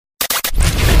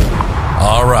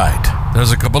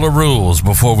There's a couple of rules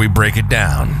before we break it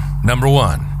down. Number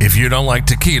 1, if you don't like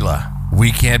tequila,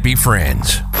 we can't be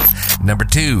friends. Number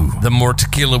 2, the more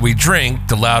tequila we drink,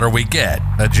 the louder we get.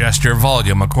 Adjust your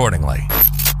volume accordingly.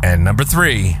 And number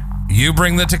 3, you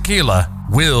bring the tequila,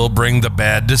 we'll bring the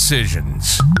bad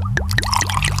decisions.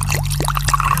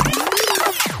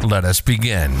 Let us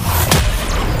begin.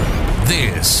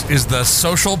 This is the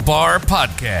Social Bar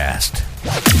Podcast.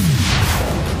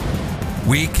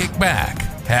 We kick back,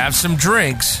 have some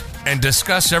drinks, and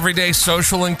discuss everyday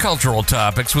social and cultural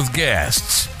topics with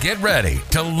guests. Get ready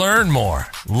to learn more,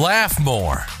 laugh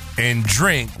more, and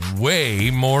drink way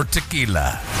more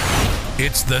tequila.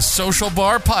 It's the Social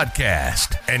Bar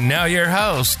Podcast. And now your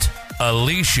host,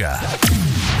 Alicia.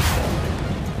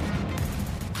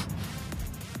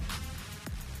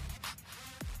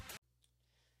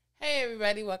 Hey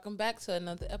everybody, welcome back to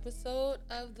another episode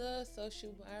of the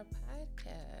Social Bar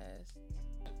Podcast.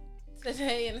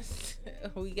 Today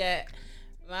we got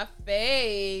my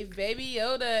fave, Baby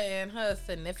Yoda, and her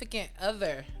significant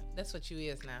other. That's what you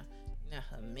is now. You're not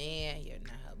her man, you're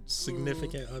not her boo.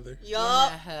 Significant other.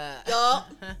 Yup.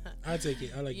 I take it.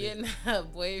 I like You're that. not her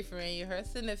boyfriend, you're her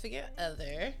significant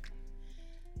other.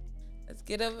 Let's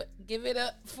give it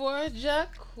up for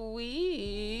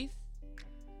Jacquees.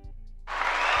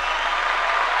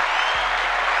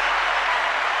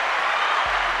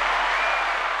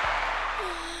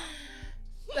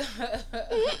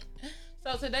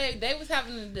 So today they was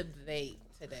having a debate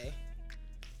today,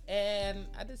 and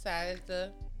I decided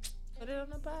to put it on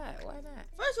the pod. Why not?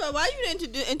 First of all, why you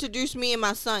didn't introduce me and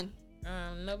my son?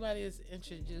 Nobody is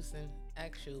introducing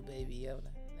actual Baby Yoda.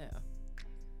 No,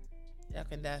 y'all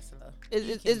can die slow.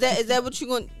 Is that what you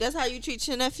going? That's how you treat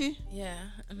your nephew? Yeah,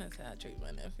 and that's how I treat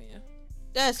my nephew.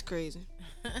 That's crazy.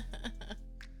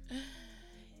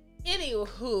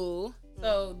 Anywho,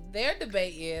 so their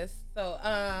debate is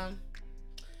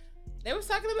they was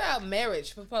talking about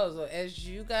marriage proposal. As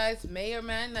you guys may or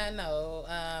may not know,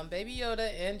 Baby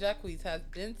Yoda and Jacquees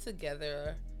have been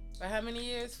together for how many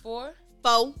years? 4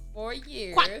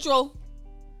 years. Quattro.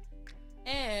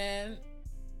 And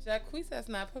Jacquees has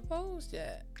not proposed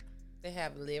yet. They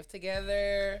have lived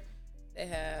together. They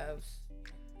have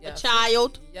A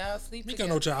child. Y'all sleep We together.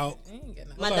 got no child. They ain't got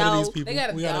no My A lot dog. of these people. They got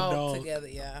a we dog, got a dog together,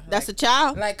 yeah. That's a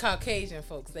child. like Caucasian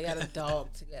folks. They got a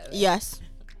dog together. Yes.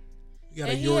 We got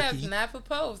a And he has Yorkie. not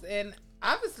proposed. And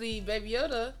obviously, Baby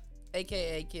Yoda,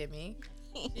 a.k.a. Kimmy,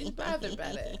 she's bothered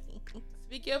by that.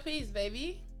 Speak your piece,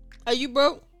 baby. Are you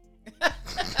broke? No,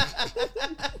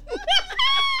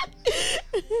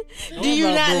 Do you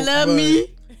I'm not broke, love but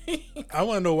me? I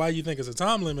want to know why you think it's a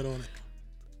time limit on it.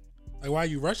 Like, why are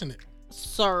you rushing it?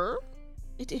 Sir,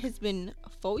 it has been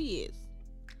 4 years.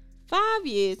 5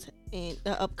 years in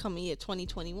the upcoming year,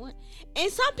 2021.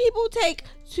 And some people take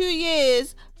 2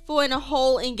 years for a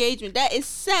whole engagement. That is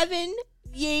 7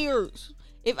 years.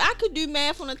 If I could do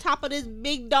math on the top of this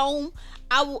big dome,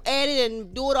 I will add it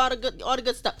and do it all the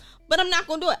good stuff. But I'm not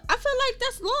gonna do it. I feel like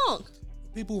that's long.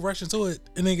 People rush into it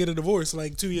and then get a divorce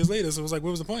like 2 years later. So it's like,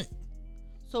 what was the point?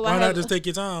 So Why not just take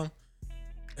your time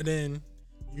and then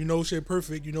you know shit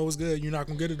perfect, you know it's good, you're not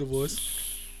gonna get a divorce.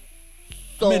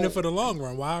 I'm in it for the long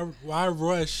run. Why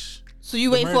rush? So you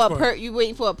the waiting marriage for part? you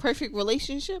waiting for a perfect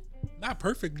relationship? Not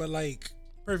perfect, but like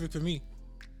perfect for me.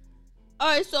 All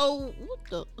right. So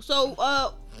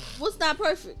what's not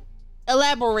perfect?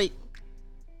 Elaborate.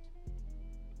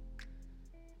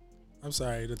 I'm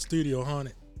sorry, the studio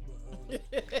haunted.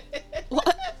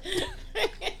 What?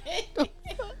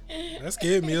 That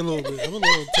scared me a little bit. I'm a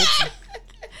little tipsy.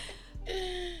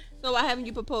 So why haven't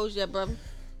you proposed yet, brother?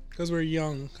 Because we're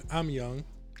young. I'm young.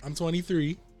 I'm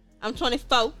 23. I'm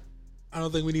 24. I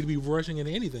don't think we need to be rushing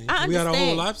into anything. I We got our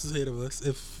whole understand. lives ahead of us.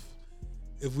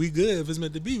 If we good, if it's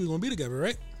meant to be, we're gonna be together,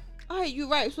 right? All right, you're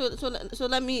right. So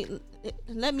let me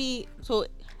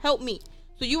help me.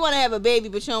 So you want to have a baby,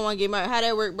 but you don't want to get married. How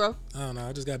that work, bro? I don't know.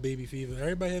 I just got baby fever.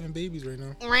 Everybody having babies right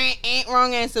now. Ain't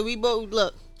wrong answer. We both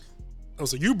look. Oh,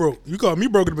 so you broke? You called me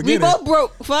broke at the We beginning. both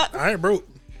broke. Fuck. I ain't broke.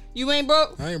 You ain't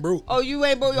broke. I ain't broke. Oh, you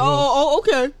ain't broke. No. Oh,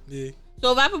 okay. Yeah.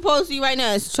 So if I propose to you right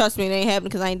now, trust me, it ain't happening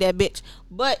because I ain't that bitch.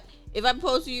 But if I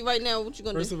propose to you right now, what you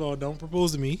gonna First do? of all, don't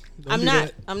propose to me. Don't I'm do not.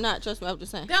 that. I'm not. Trust me. I'm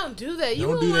just saying. Don't do that. You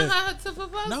Don't don't do want that. her to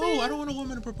propose to No, you? I don't want a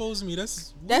woman to propose to me.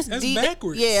 That's deep.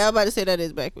 backwards. Yeah, I was about to say that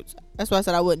is backwards. That's why I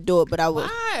said I wouldn't do it, but I would.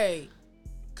 Why?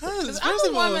 Cause Because first I'm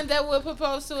of a all, woman that would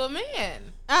propose to a man.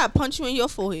 I'd punch you in your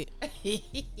forehead. I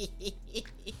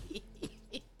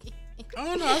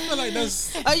don't know. I feel like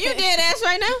that's Are you dead ass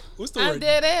right now? what's the I'm word?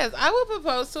 dead ass. I would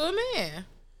propose to a man.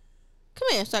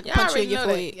 Come here so I can Y'all punch you already in your know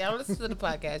that. forehead. Y'all listen to the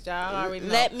podcast. Y'all already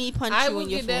know. Let me punch I you will in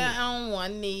your get forehead. down on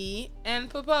one knee and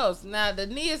propose. Now, the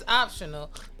knee is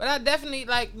optional, but I definitely,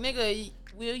 like, nigga,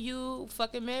 will you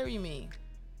fucking marry me?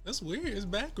 That's weird. It's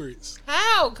backwards.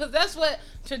 How? Because that's what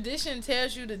tradition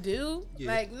tells you to do.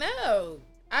 Yeah. Like, no.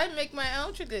 I make my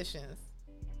own traditions.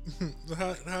 So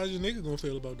how's your nigga gonna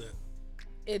feel about that?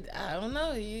 I don't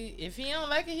know. If he don't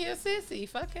like it, he a sissy.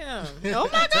 Fuck him. Oh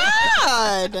my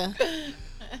god!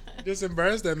 Just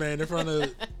embarrass that man in front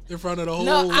of the whole.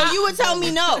 No, So you would tell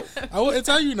me no. I wouldn't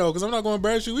tell you no, because I'm not gonna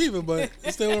embarrass you either. But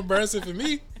it's still embarrassing for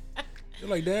me. You're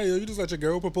like, damn, yo, you just let your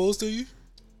girl propose to you.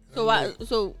 So why?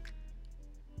 So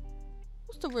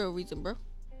what's the real reason, bro?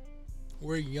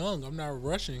 We're young. I'm not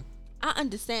rushing. I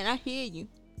understand. I hear you.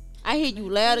 I hear you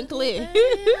loud and clear.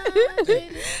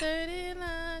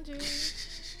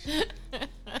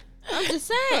 I'm just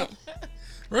saying.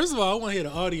 First of all, I want to hear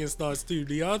the audience thoughts too.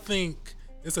 Do y'all think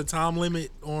it's a time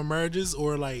limit on marriages,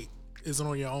 or like is it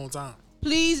on your own time?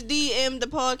 Please DM the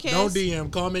podcast. Don't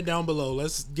DM. Comment down below.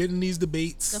 Let's get in these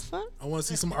debates. The fuck? I want to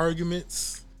see some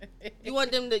arguments. You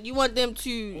want them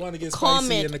to I wanna get spicy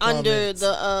comment in the under comments.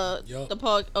 the the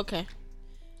pod. Okay.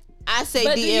 I say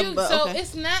But DM, but so okay.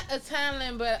 it's not a time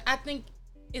limit, but I think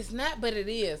it's not, but it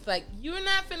is. Like, you're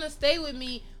not finna stay with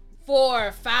me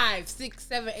for 5, 6,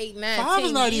 7, 8, 9, 5 is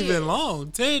 10 not years. even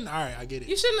long. 10. All right, I get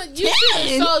You it. shouldn't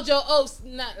have sold your oats.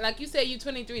 Not like you said, you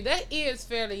 23. That is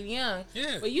fairly young.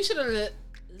 Yeah. But you should have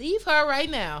leave her right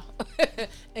now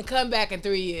and come back in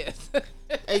 3 years.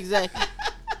 Exactly.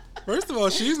 First of all,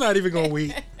 she's not even gonna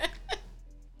wait.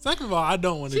 Second of all, I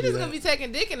don't want to She do just that. gonna be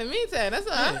taking dick in the meantime. That's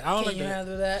all. Yeah, I don't Can like you that.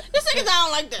 handle that? This niggas, I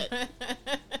don't like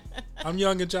that. I'm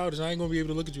young and childish. I ain't gonna be able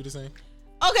to look at you the same.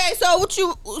 Okay, so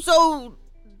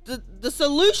the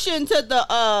solution to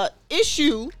the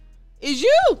issue is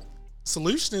you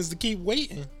Solution is to keep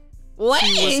waiting. See what's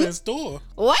waiting. in store.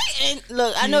 Waiting.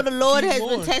 Look, I know the Lord keep has been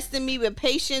going. testing me with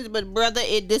patience, but brother,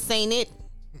 this ain't it.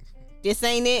 This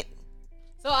ain't it.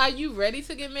 So are you ready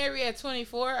to get married at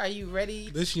 24? Are you ready?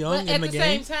 This young But in at the the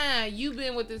game. same time, you've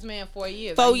been with this man 4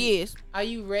 years. 4 years. Are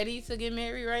you ready to get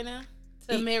married right now?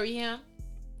 To marry him?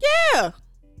 Yeah.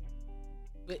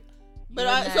 But But you're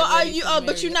I- not so are ready you- to but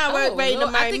marry you're not him. ready to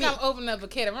Lord, marry I think me. I'm opening up a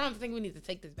can of worms. I think we need to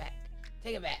take this back.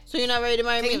 Take it back. So you're not ready to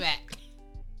marry Take me? it back.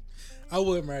 I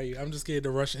would marry you. I'm just scared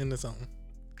to rush into something.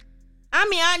 I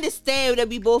mean, I understand that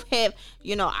we both have,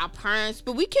 our parents,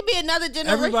 but we could be another generation.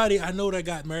 Everybody I know that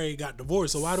got married got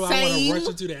divorced. So why do I want Same. to rush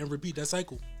into that and repeat that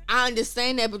cycle? I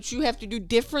understand that, but you have to do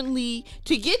differently.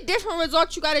 To get different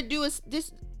results, you got to do is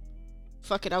this.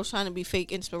 Fuck it, I was trying to be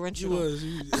fake You inspirational. was.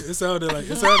 It sounded good for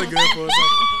a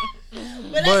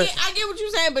second. But But- I get what you're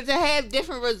saying, but to have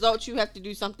different results, you have to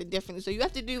do something differently. So you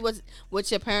have to do what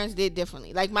your parents did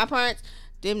differently. Like my parents,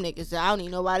 them niggas, I don't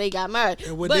even know why they got married.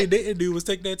 And what But- they didn't do was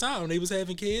take their time. They was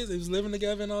having kids. They was living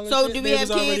together and all that So shit. do we They have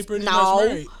was already kids? pretty No. much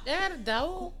married. They had a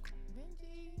dog.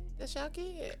 Benji, that's y'all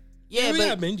kid. Yeah, we but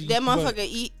got Benji, that but- motherfucker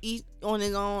eat on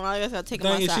his own. I guess I'll take him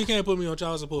Dang it, outside. she can't put me on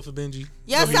child support for Benji.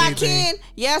 Yes, Or I anything. can.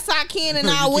 Yes, I can, and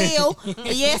I You will. can't.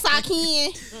 And yes, I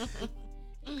can.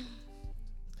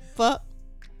 Fuck.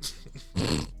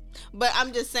 But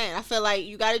I'm just saying, I feel like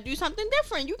you got to do something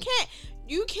different. You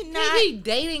Can't cannot. be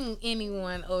dating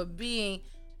anyone or being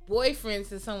boyfriends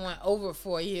to someone over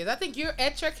 4 years. I think you're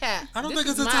at your cap. I don't This think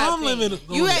it's is a my time opinion. limit.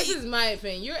 on You it. at- This is my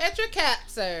opinion. You're at your cap,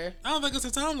 sir. I don't think it's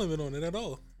a time limit on it at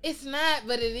all. It's not,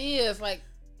 but it is. Like,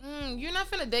 you're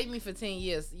not finna date me for 10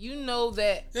 years. You know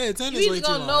that. Yeah, 10 You is either way too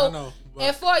gonna long. I know. But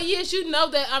At 4 years, you know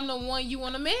that I'm the one you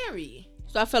want to marry.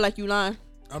 So I feel like you lying.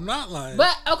 I'm not lying.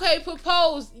 But okay,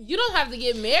 propose. You don't have to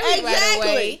get married right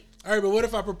away. all right, but what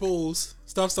if I propose,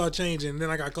 stuff start changing, and then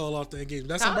I got called off the engagement?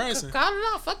 That's embarrassing. Call it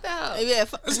off. Fuck that hoe. Yeah.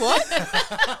 What?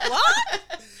 What?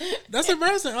 That's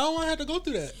embarrassing. I don't want to have to go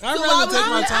through that. I'd So rather why take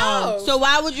my would- time. Oh. So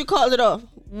why would you call it off?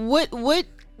 What? I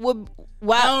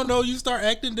Why? don't know. You start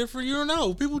acting different. You don't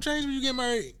know. People change when you get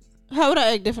married. How would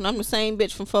I act different? I'm the same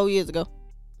bitch from 4 years ago.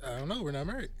 I don't know. We're not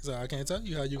married, so I can't tell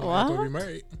you how you gonna What? act when we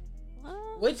married.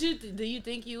 Would you do you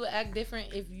think you would act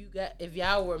different if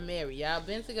y'all were married? Y'all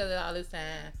been together all this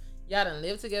time. Y'all done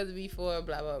lived together before.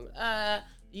 Blah blah blah.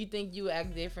 Do you think you would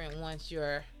act different once you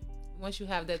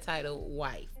have that title,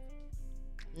 wife?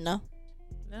 No.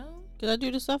 No. Cause I do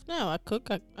the stuff now. I cook.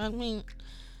 I mean,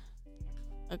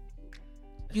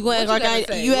 you gonna act What like you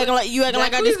gotta say? you acting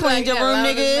like I just cleaned your room,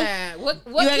 nigga. What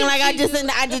You acting like I just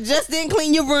didn't. I just didn't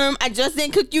clean your room. I just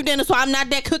didn't cook you dinner, so I'm not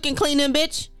that cooking cleaning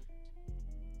bitch.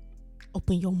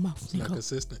 Open your mouth, It's not nigga.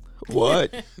 consistent.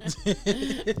 What?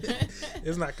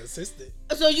 It's not consistent.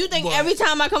 So So you think But- every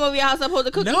time I come over your house, I'm supposed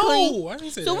to cook and clean? No, I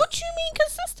didn't say So that. what you mean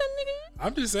consistent, nigga?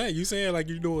 I'm just saying. You saying like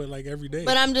you do it like every day.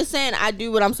 But I'm just saying I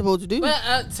do what I'm supposed to do. But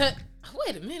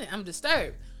wait a minute, I'm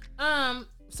disturbed.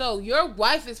 So your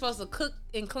wife is supposed to cook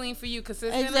and clean for you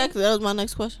consistently? Exactly. That was my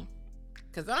next question.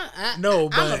 Because No, I'm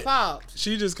but appalled.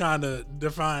 she just kind of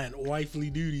defined wifely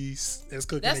duties as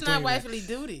cooking. That's and not cleaning. wifely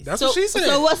duties. That's So, what she said.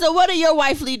 so what are your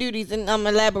wifely duties? And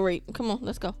elaborate. Come on,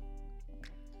 let's go,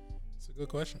 It's a good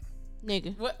question.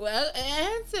 nigga. Well,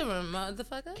 answer him,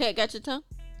 motherfucker. Okay, got your tongue?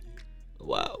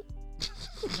 Wow.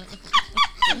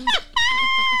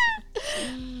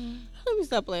 Let me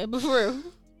stop playing, but for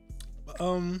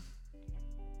real.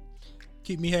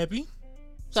 Keep me happy.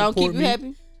 So I don't keep Support you me.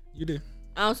 happy. You do.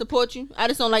 I don't support you. I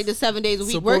just don't like the 7 days a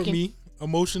week Support working. me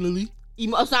emotionally.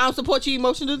 So I don't support you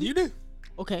emotionally. You do.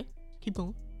 Okay, keep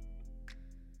going.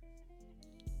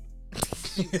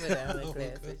 She put down her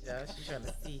glasses, y'all. She's trying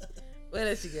to see. What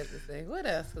else she got to say? What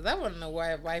else? Because I want to know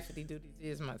why wifely duties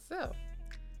is myself.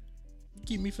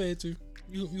 Keep me fed too.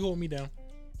 You hold me down.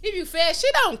 Keep you fed. She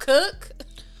don't cook.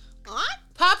 What?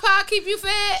 Papa keep you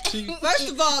fed. She First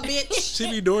of all, bitch, she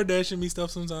be door dashing me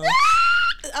stuff sometimes.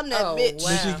 I'm that Oh, bitch. wow.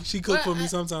 Then she cook for Well, me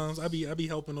sometimes. I be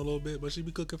helping a little bit, but she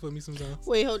be cooking for me sometimes.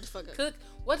 Wait, hold the fuck up. Cook.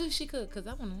 What does she cook? Because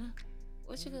I want to know.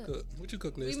 What she cook? Cook. What you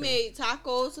cook last We time? made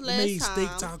tacos last made time. steak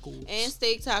tacos. And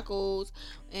steak tacos.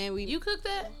 And we You cook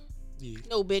that? Yeah.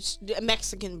 no bitch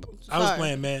Mexican. I was Sorry.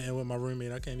 playing Madden with my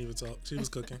roommate. I can't even talk. She was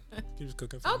cooking. She was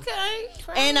cooking for me. Okay.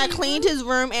 And I cleaned his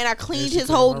room and I cleaned she his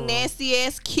cleaned whole my room. nasty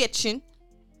ass kitchen.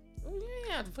 You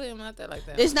ain't have to put him out there like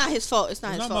that. It's not his fault. It's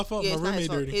not It's his not my fault. fault. Yeah, My it's not his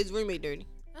roommate fault. dirty. His roommate dirty.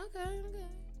 Okay.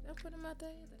 Don't put him out there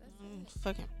either.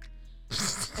 Fuck him.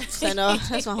 So no,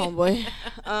 that's my homeboy.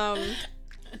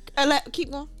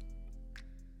 Keep going.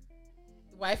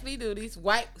 Wifely duties.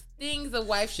 Things a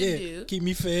wife should Yeah. do. Keep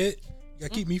me fed. You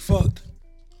gotta keep me fucked.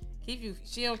 Keep you.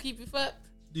 She don't keep you fucked.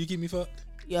 Do you keep me fucked?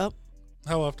 Yup.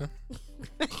 How often?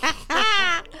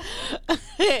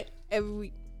 Every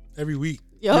week. Every week.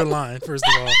 Yup. You're lying. First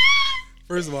of all.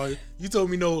 First of all, you told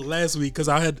me no last week because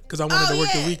I wanted to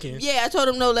work the weekend. Yeah, I told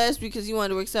him no last week because he wanted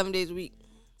to work 7 days a week.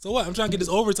 So what? I'm trying to get this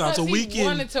overtime. So Because he weekend.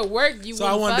 wanted to work. You So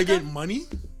I wanted to get him? money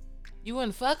You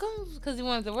wouldn't fuck him because he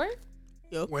wanted to work.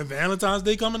 when Valentine's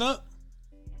Day coming up.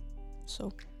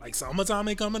 So Like summertime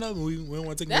ain't coming up, and we don't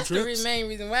want to take That's no the trips. main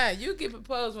reason why you get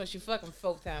proposed once you fucking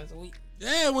 4 times a week.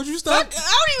 Yeah, when you start, I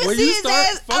don't even when see you his start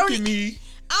ass. fucking me,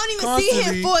 I don't even see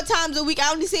constantly. him 4 times a week.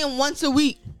 I only see him once a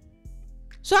week.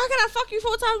 So how can I fuck you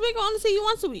 4 times a week? I only see you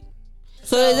once a week.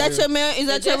 So is that your man? Is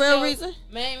that your real reason?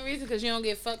 Main reason because you don't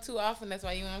get fucked too often. That's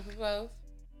why you want to propose.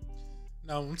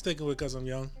 No, I'm sticking with because I'm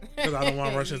young. Because I don't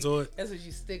want to rush into it. That's what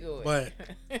you stick with. But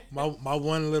my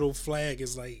one little flag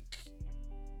is like.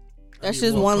 I That's need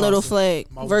just more one little constant-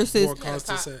 flag my versus more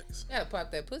constant pop. sex. You gotta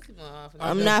pop that pussy more often. I'm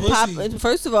I'm that not pussy. popping.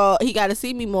 First of all, he got to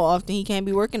see me more often. He can't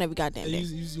be working every goddamn You, day.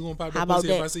 you gonna pop How that about pussy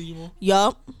if that? I see you more?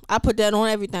 Yup, I put that on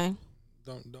everything.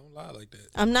 Don't lie like that.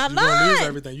 I'm not You gonna lose lying.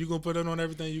 everything. You gonna put it on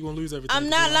everything. You gonna lose everything. I'm if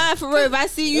not you lie. lying for real. If I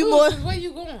see you Ooh, more, Where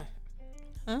you going?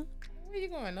 huh? Where you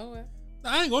going? Nowhere.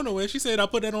 I ain't going nowhere. She said I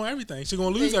put that on everything. She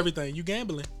gonna lose everything. You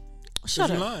gambling. Shut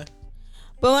You up. lying.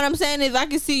 But what I'm saying is, I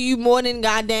can see you more than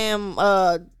goddamn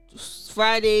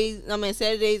Fridays. I mean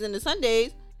Saturdays and the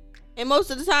Sundays, and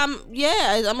most of the time,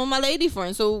 yeah, I'm with my lady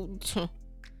friend. So,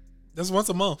 That's once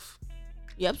a month.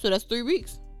 yep. So that's 3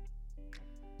 weeks,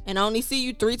 and I only see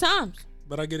you 3 times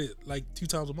But I get it like 2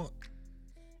 times a month.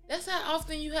 That's how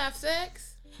often you have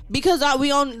sex. because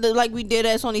we did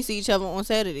us only see each other on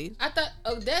Saturdays. I thought.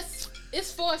 Oh,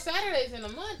 it's 4 Saturdays in a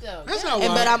month though. That's Yeah. not And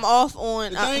why. but I'm off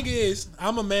on. The thing is,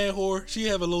 I'm a man whore. She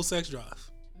have a low sex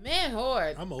drive. Man,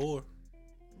 hard. I'm a whore.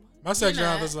 My sex You're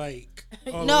drive not. is like.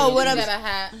 all No, the way what up I'm- You got a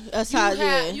high. That's You how. have,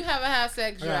 Yeah, you have a high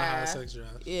sex I got a high drive. sex drive.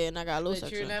 yeah, and I got a low But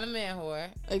sex. you're drive. not a man whore.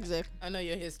 Exactly. I know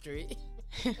your history.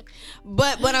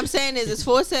 But what I'm saying is, it's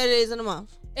 4 Saturdays in a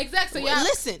month. Exactly. So Well, y'all.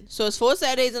 listen, so it's 4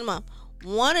 Saturdays in a month.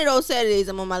 One of those Saturdays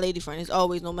I'm on my lady friend. It's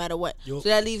always no matter what. Yup. So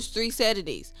that leaves 3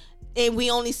 Saturdays, and we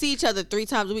only see each other 3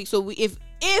 times a week. So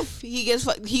if he gets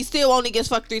fucked, he still only gets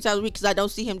fucked 3 times a week because I don't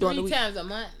see him during the 3 week. times a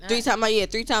month. 3 times a year,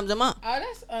 3 times a month. Oh,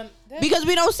 that's Because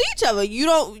we don't see each other.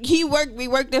 We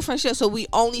work different shifts, so we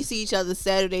only see each other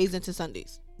Saturdays into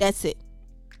Sundays. That's it.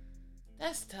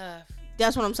 that's tough.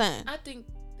 That's what I'm saying. I think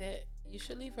that you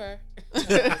should leave her.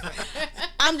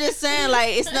 I'm just saying, like,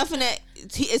 it's nothing that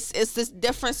it's just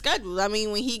different schedules. I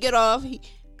mean, when he get off,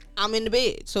 I'm in the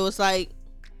bed, so it's like,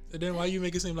 And then why you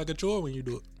make it seem like a chore when you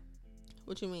do it?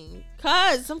 what you mean?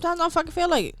 Cause sometimes I don't fucking feel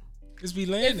like it. Just be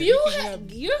landing.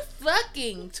 You're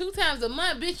fucking 2 times a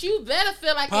month, bitch. You better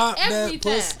feel like Pop it every that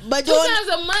time. pussy. But 2 times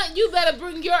a month, you better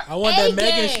bring your. I want that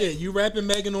Megan game. shit. You rapping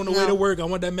Megan on the way No. to work. I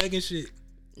want that Megan shit.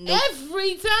 Nope.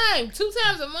 Every time, 2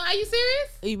 times a month. Are you serious?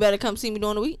 You better come see me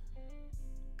during the week.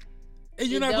 And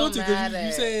you're It not going don't to because you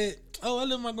matter. said, "Oh, I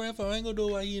live with my grandfather. I ain't gonna do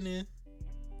it while he in there."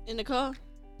 In the car.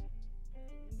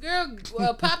 Girl,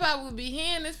 Papa would be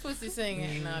hearing this pussy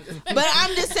singing. No, But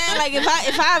I'm just saying, like, if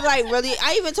I like really,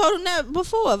 I even told him that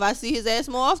before. If I see his ass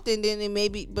more often, then it may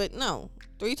be. But no,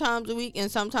 3 times a week,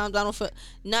 and sometimes I don't feel.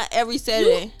 Not every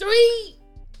Saturday. You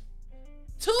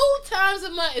 2 times a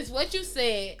month is what you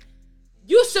said.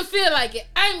 You should feel like it.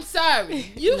 I'm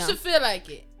sorry. You No. should feel like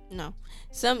it. No,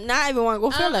 not everyone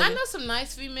go feel like I it. know some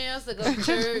nice females that go to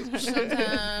church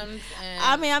sometimes. And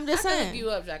I mean, I'm just I can saying. hook you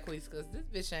up, Jacqueeze, because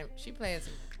this bitch ain't. She playing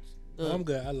some. No, I'm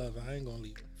good. I love her. I ain't gonna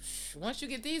leave her. Once you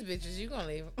get these bitches, you gonna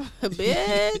leave them.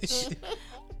 Bitch.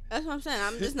 That's what I'm saying.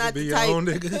 I'm just not Be the your type. own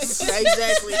niggas.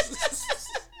 Exactly.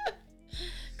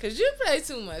 Cause you play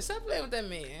too much. Stop playing with that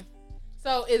man.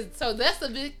 So that's a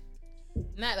big,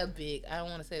 not a big. I don't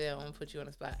want to say that. I want to put you on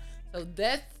the spot. So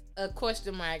that's a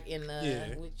question mark in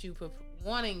with you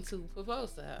wanting to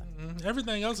propose to her.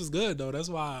 Everything else is good though. That's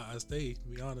why I stay. To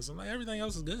be honest, I'm like everything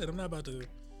else is good. I'm not about to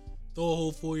throw a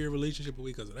whole 4-year relationship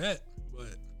away because of that.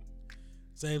 But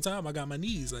same time, I got my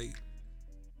needs. Like,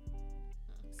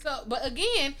 So, but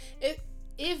again,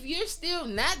 if you're still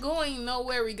not going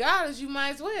nowhere, regardless, you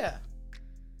might as well.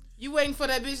 You waiting for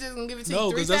that bitch that's gonna give it to No,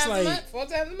 you 3 'cause that's times a like- month, 4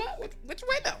 times a month? What you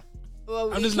waiting on?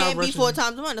 Well, I'm it just not can't be rushing. 4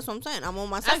 times a month. That's what I'm saying. I'm on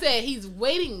my I side. said he's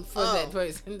waiting for Oh. that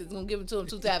person that's gonna give it to him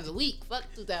 2 times a week. Fuck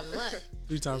 2 times a month.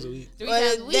 3 times a week. 3 Well,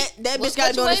 times a week. that What- bitch gotta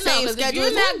what be you on the waiting same 'Cause schedule If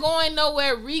as you're not him. going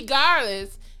nowhere,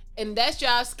 regardless, and that's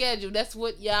y'all schedule, that's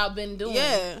what y'all been doing.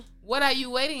 Yeah. What are you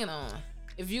waiting on?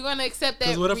 If you're gonna accept that,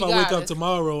 Because what if I wake up regardless-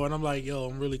 tomorrow and I'm like, yo,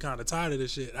 I'm really kind of tired of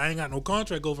this shit. I ain't got no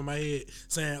contract over my head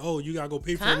saying, oh, you gotta go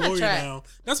pay for a lawyer Contract. now.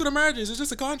 That's what a marriage is. It's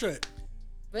just a contract.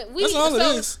 But That's all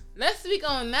it is. Let's speak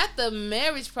on not the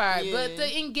marriage part, Yeah. but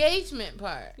the engagement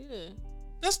part. Yeah.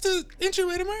 That's the entry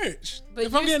to marriage. But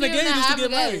If I'm you're getting still engaged, not it's to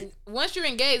get obligated. married. Once you're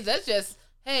engaged, that's just,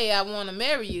 hey, I want to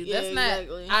marry you. Yeah, That's not,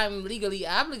 exactly. I'm legally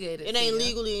obligated. It to ain't you.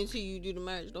 legally until you do the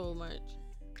marriage, the whole marriage.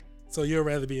 So you'd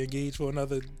rather be engaged for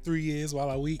another 3 years while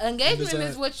I weep? Engagement and is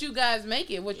decide? what you guys make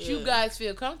it, what you Yeah. guys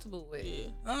feel comfortable with. Yeah.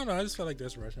 I don't know. I just feel like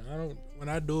that's rushing. When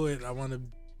I do it, I want to.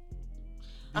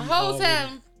 A whole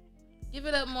time, give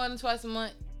it up more than twice a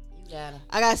month. You gotta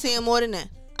I gotta see him more than that.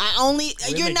 We'll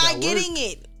You're make not that work. getting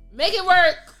it. make it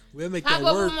work. We'll make Pop that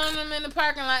up work. on them in the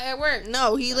parking lot at work.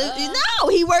 No, he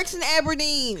works in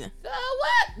Aberdeen. So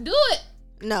what? Do it.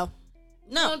 No.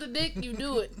 You No. want the dick? You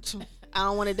do it. I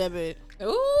don't want it that bad.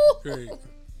 Ooh. Great.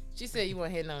 She said you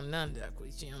want hitting on none,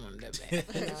 Duckley. She don't want that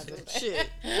bad. Shit.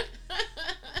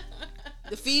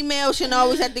 The female shouldn't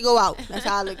always have to go out. That's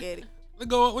how I look at it. Let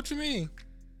go. What you mean?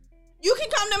 You can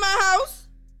come to my house.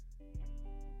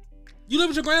 You live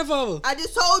with your grandfather. I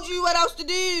just told you what else to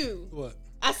do. What?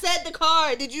 I said the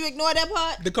car. Did you ignore that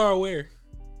part? The car where?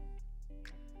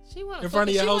 She want In front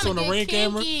of your house on the Ring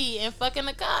camera? and fucking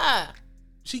the car.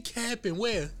 She capping.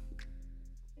 Where?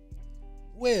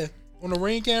 Where? On the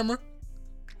Ring camera?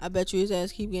 I bet you his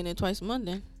ass keep getting it twice a month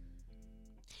then.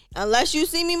 Unless you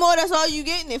see me more, that's all you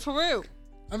getting it for real.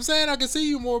 I'm saying I can see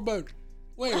you more, but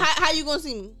where? How you gonna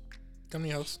see me? Come to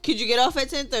your house. Could you get off at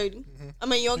 10:30? I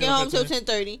mean, you don't get Yeah, home till that's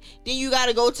 10:30. Then you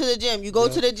gotta go to the gym. You go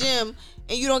Yeah. to the gym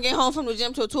and you don't get home from the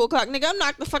gym till 2:00. Nigga, I'm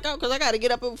knocked the fuck out because I gotta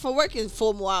get up for work in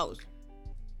 4 more hours.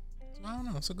 I don't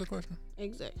know. It's a good question.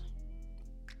 Exactly.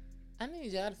 I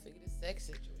need y'all to figure this sex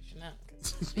situation out.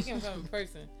 'Cause speaking from a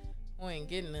person who ain't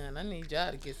getting none, I need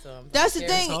y'all to get some. That's the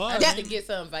thing. I That- need to get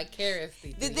something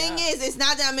vicariously. The through thing y'all. is, it's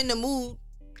not that I'm in the mood.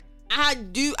 I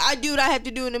do what I have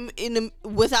to do in the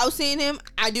without seeing him.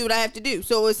 I do what I have to do.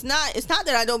 So it's not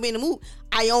that I don't be in the mood.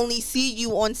 I only see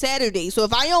you on Saturday. So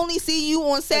if I only see you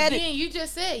on Saturday, Again, you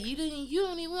just said you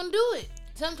don't even want to do it.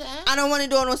 Sometimes. I don't want to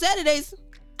do it on Saturdays.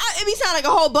 It be sound like a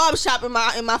whole barber shop in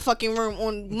my fucking room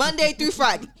on Monday through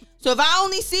Friday. So if I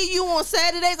only see you on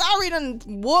Saturdays, I already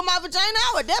done wore my vagina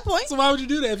out at that point. So why would you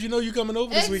do that if you know you coming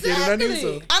over this weekend and I knew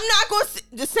so? Exactly. I'm not going to,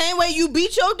 the same way you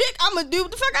beat your dick, I'm going to do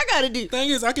what the fuck I got to do. Thing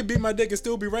is, I could beat my dick and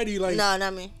still be ready like No,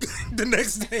 not me. the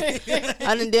next day.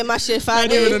 I done did my shit 5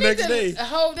 Not even days. the next day.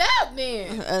 Hold up,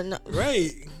 then. No.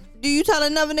 Right. Do you tell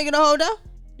another nigga to hold out?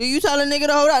 Do you tell a nigga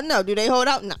to hold out? No. Do they hold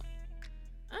out? No.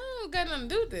 I don't got nothing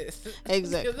to do with this.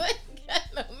 Exactly. 'Cause I ain't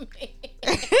got no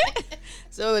man.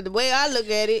 So the way I look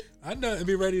at it, I know and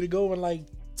be ready to go in like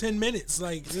 10 minutes.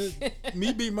 Like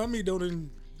me beat my meat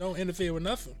don't interfere with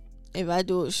nothing. if I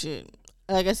do it, shit,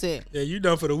 Like I said, Yeah, you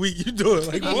done for the week. You do it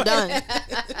like I'm what? done.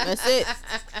 That's it.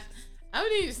 I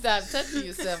need you to stop touching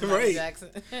yourself, Michael Right. Jackson.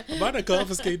 I'm about to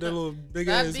confiscate that little big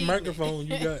Stop ass beating microphone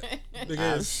me. you got. Big Oh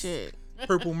ass shit.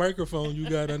 purple microphone you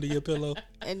got under your pillow.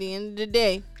 At the end of the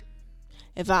day,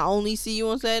 if I only see you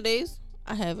on Saturdays,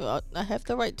 I have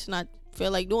the right to not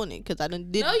feel like doing it because I done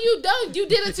did. No, you don't. You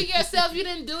did it to yourself. You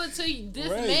didn't do it to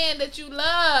this Right. man that you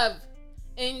love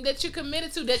and that you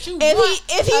committed to, that you If want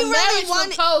he a really marriage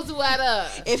wanted- proposal out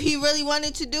of. If he really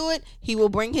wanted to do it, he will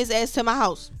bring his ass to my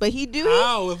house. But he do.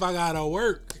 How if I gotta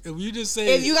work? If you just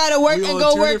say If you gotta work we and on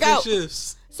go 2 work different out.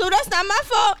 shifts. So that's not my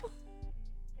fault.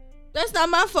 That's not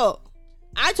my fault.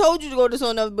 I told you to go to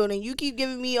some other building. You keep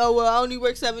giving me, oh well, I only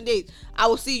work 7 days. I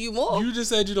will see you more. You just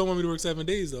said you don't want me to work 7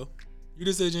 days though. You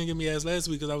just said you didn't give me ass last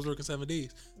week because I was working 7 days.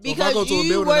 So if I Because go to a you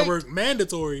building and I work- work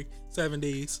mandatory 7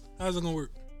 days, how's it gonna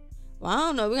work? Well, I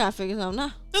don't know. We gotta figure something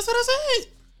out. That's what I said.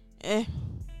 Eh.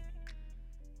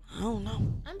 I don't know.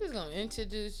 I'm just gonna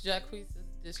introduce Jacquees,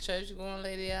 this church going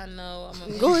lady I know. I'm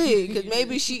gonna Go ahead, cause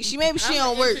maybe she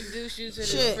don't work, Introduce you to the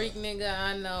Shit. freak nigga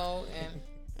I know,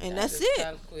 and y'all that's just it.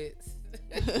 gotta quit.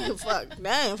 Fuck,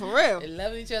 damn, for real. They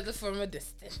love each other from a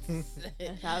distance.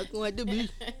 That's how it's going to be.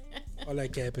 All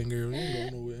that capping, girl. You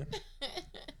ain't going nowhere.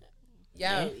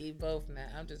 Y'all eat both now.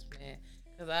 I'm just playing,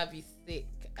 cause I be sick.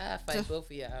 I fight both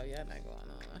of y'all. Y'all not going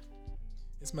on.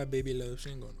 It's my baby love. She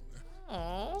ain't going nowhere.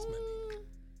 Aww.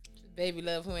 Baby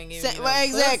love who ain't giving you no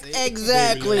Exactly, pussy.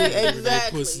 exactly, Baby love,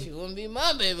 exactly. pussy. She wouldn't be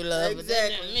my baby love, but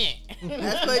that Exactly. ain't me.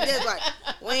 That's what it is. Like,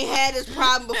 we ain't had this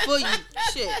problem before you.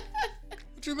 Shit,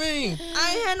 What you mean?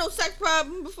 I ain't had no sex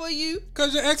problem before you.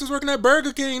 Cause your ex was working at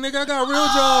Burger King, nigga. I got a real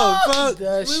job. Fuck.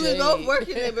 The We was both shade.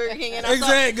 working at Burger King, and I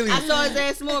Exactly. saw his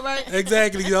ass more, right?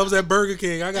 Exactly. I was at Burger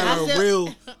King. I got I a said-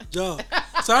 real job.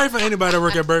 Sorry for anybody that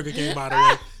work at Burger King, by the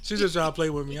way. She just trying to play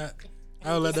with me. I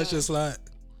would let that shit slide.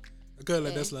 I couldn't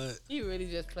let that slide. You really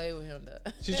just play with him,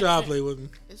 though. She tried to play with me.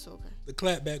 It's okay. The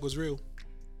clapback was real.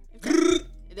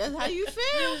 That's how you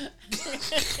feel.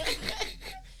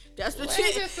 That's what Why you.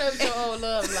 you just play with your old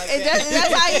love like And that?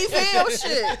 that's how you feel.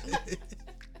 Shit.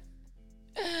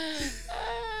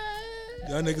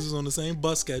 Y'all niggas was on the same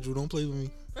bus schedule. Don't play with me.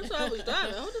 That's why I was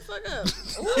driving. Hold the fuck up.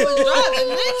 I was driving,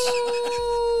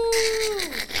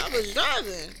 bitch. I was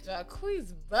driving.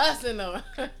 Jacquees busting on.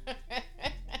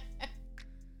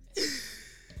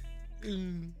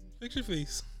 Fix your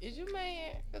face. Is you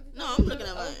mad? No, I'm looking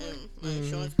at my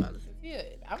insurance policy. Yeah,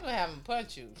 I'm gonna have him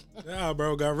punch you. Nah,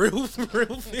 bro, got real fit.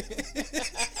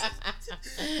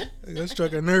 That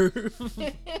struck a nerve.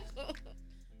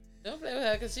 Don't play with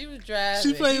her because she was driving.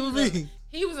 She played He with was me.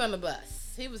 He was on the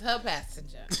bus. He was her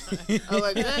passenger. Oh,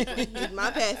 exactly. He's my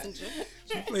passenger.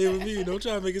 She played with me. Don't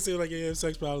try to make it seem like you have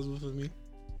sex problems with me.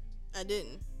 I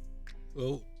didn't.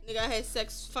 Well, Nigga, I had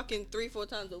sex fucking 3-4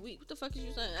 times a week. What the fuck is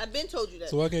you saying? I've been told you that.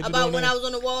 So why can't you About do when that? I was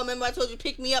on the wall, remember I told you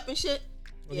pick me up and shit?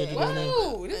 why can't you Yeah. do that?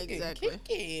 Whoa, this Exactly. getting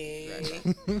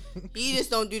kicky. You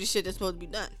just don't do the shit that's supposed to be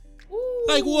done. Ooh.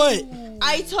 Like what?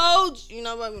 I told you. You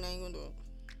know what? I ain't gonna do it.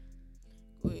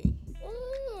 Go ahead.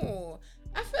 Ooh.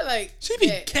 I feel like She be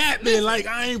that- capping like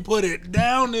I ain't put it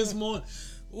down this morning.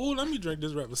 Ooh, let me drink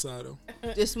this Reposado.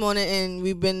 This morning, and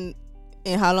we've been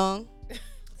in how long?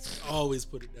 Always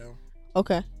put it down.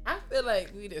 Okay. I feel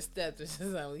like we just stepped into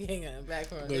something we ain't gonna back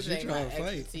from. But This she ain't my trying to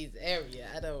fight. expertise area.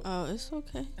 I don't. Oh, it's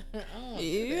okay. I don't wanna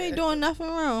You do ain't that. doing nothing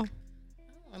wrong.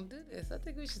 I don't want to do this. I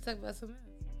think we should talk about something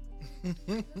else.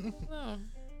 No,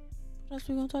 What else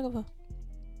we gonna talk about?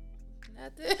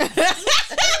 not this.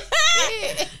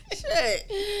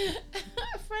 Shit.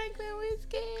 Franklin, we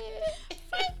scared.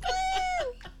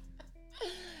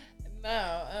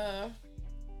 No.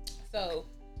 So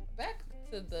back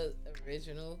to the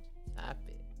original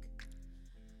topic.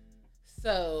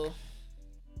 So,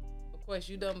 of course,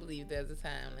 you don't believe there's a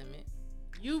time limit.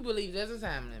 You believe there's a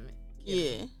time limit.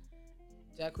 Yeah.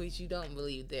 Jacquees, you don't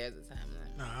believe there's a time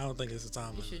limit. Nah, I don't think it's a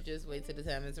time You limit. should just wait till the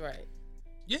time is right.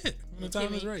 Yeah, when the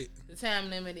time is right. The time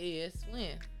limit is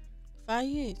when? 5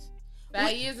 years.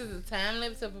 5 years is a time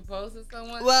limit to propose to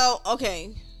someone? Well,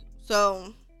 okay.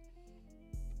 So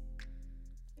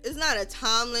it's not a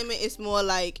time limit. It's more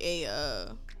like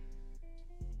a.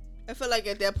 I feel like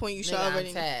at that point you should Nigga, already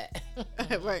I'm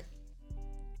tired. right.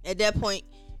 At that point,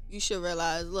 you should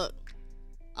realize, look,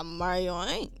 I'm Mario. I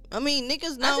ain't. I mean,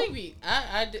 niggas know.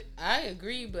 I think I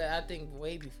agree, but I think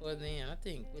way before then. I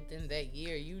think within that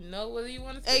year, you know whether you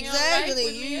want to spend your life Exactly.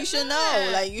 with me You or should not.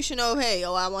 know. Like, you should know, hey, I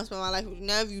want to spend my life with you.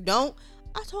 Now, if you don't,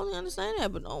 I totally understand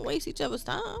that, but don't waste each other's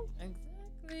time.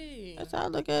 Exactly. That's how I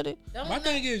look at it. Don't My let-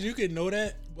 thing is, you can know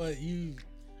that, but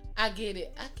I get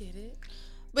it.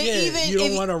 But yeah, even you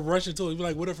don't if want to rush into it. You're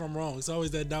like, what if I'm wrong? It's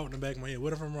always that doubt in the back of my head.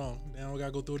 What if I'm wrong? Now I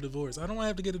gotta go through a divorce. I don't want to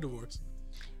have to get a divorce.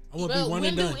 I want to be one when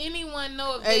and done. do anyone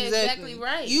know if they're exactly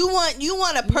right? You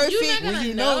want a perfect. You're not When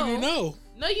you know. know, you know.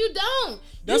 No, you don't.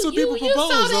 That's what people propose, You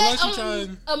saw that unless you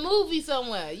on a movie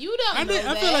somewhere. You don't know that.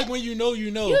 I feel like when you know,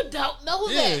 you know. You don't know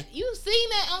that. You've seen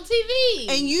that on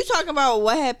TV. And you talking about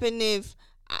what happened if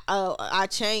I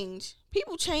change.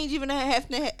 People change even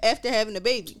after having a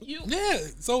baby. Yeah,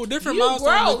 so different you milestones.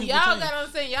 grow. make people Y'all change. gotta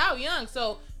understand, y'all young.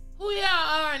 So who y'all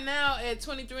are now at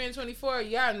 23 and 24,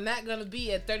 y'all not gonna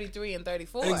be at 33 and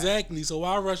 34. Exactly. So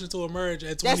why rush into a marriage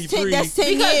at That's 23? that's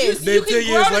 10 Because years. Then you 10 can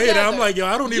years grow later, together. I'm like, yo,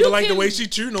 I don't You even like the can- way she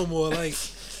chew no more. Like,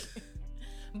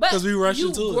 But 'Cause we rush you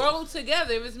into it. grow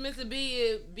together. If it's meant to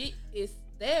be, it's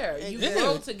there. You Yeah.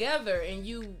 grow together, and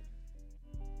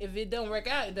if it don't work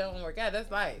out, it don't work out. That's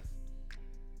life.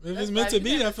 if That's it's meant right. to You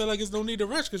be, gotta- I feel like it's no need to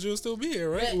rush because you'll still be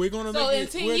here, right? But- We're gonna so make in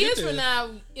it. 10 we'll years get from there.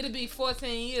 now, it'll be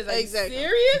 14 years. Are Exactly. you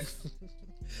serious?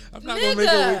 I'm not gonna make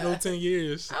her wait Nigga. no 10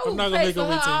 years. I I'm will not gonna pay make for her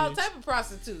her wait 10 all years. type of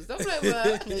prostitutes. Don't play with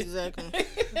her. Exactly.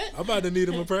 I'm about to need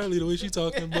him apparently the way she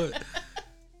talking, but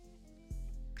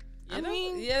You know?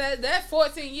 mean, that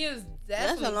 14 years.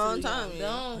 that's a long too time, young. yeah.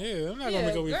 Don't. yeah, I'm not gonna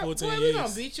make her wait girl, 14 boy, years. we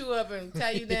gonna beat you up and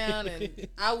tie you down, and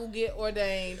I will get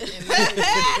ordained.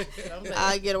 And I'm like,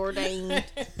 I get ordained.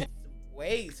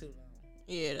 way too long.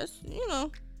 Yeah, that's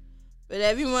But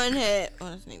everyone had. Oh,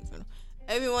 that's name.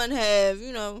 Everyone have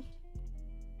everyone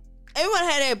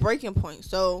had that breaking point.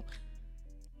 So,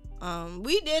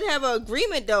 we did have an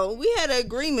agreement though. We had an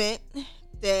agreement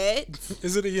that.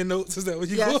 Is it in your notes? Is that what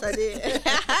you Yes, wrote? I did.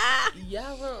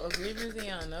 Y'all wrote agreements in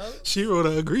y'all notes? She wrote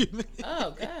an agreement.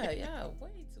 Oh, God. Y'all way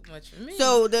too much for me.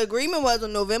 So the agreement was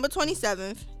on November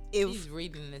 27th. He's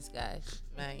reading this guy,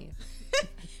 man.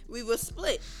 We were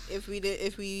split if he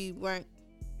didn't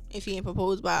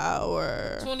propose by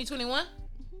our 2021?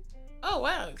 Oh,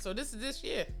 wow. So this is this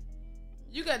year.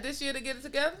 You got this year to get it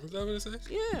together? Was that what it says?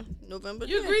 November.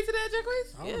 You agreed to that,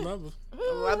 Jacquees? I don't remember.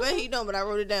 Oh, I bet he don't, but I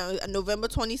wrote it down. November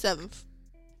 27th.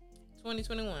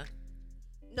 2021.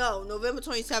 No, November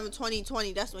 27th,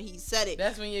 2020. That's when he said it.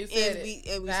 That's when you said And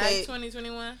it. we By said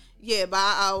 2021? yeah,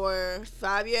 by our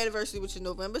 5-year anniversary, which is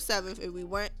November 7th.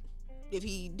 If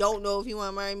he don't know if he want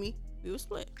to marry me, we were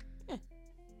split. Yeah.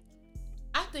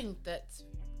 I think that's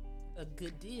a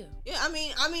good deal. Yeah, I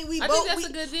mean, we I both. think that's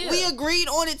a good deal. We agreed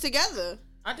on it together.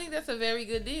 I think that's a very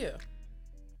good deal.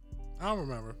 I don't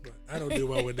remember, but I don't do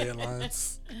well with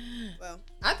deadlines. Well,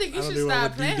 I think you I don't should do well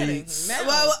start with due planning. dates. Now.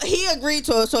 well, he agreed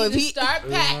to it. So if Either he, start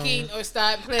packing or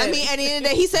start planning. I mean, at the end of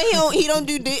the day, he said he don't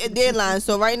do deadlines.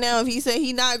 So right now, if he said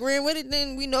he not agreeing with it,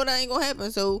 then we know that ain't gonna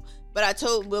happen. So,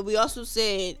 but we also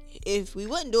said if we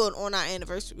wouldn't do it on our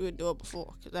anniversary, we would do it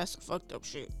before, because that's some fucked up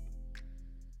shit.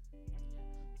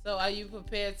 So are you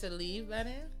prepared to leave by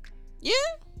then? Yeah,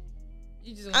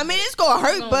 You just I mean it's gonna you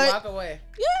hurt, gonna but walk away.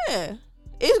 yeah,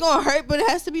 it's gonna hurt, but it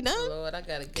has to be done. Lord, I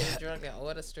gotta get drunk and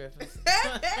order strippers.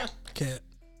 Cat. Okay.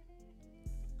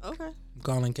 I'm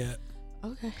calling Cat.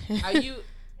 Okay. Are you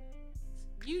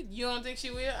don't think she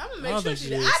will? I'm gonna I make don't sure think she she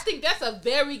does. is. I think that's a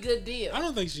very good deal. I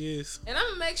don't think she is. And I'm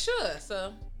gonna make sure.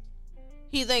 So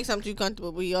He thinks I'm too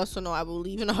comfortable, but he also know I will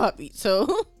leave in a heartbeat.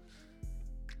 So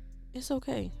it's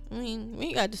okay. I mean, we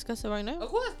ain't gotta discuss it right now. of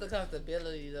course the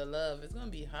comfortability, the love, it's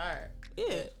gonna be hard.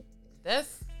 Yeah. But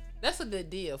that's a good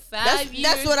deal. That's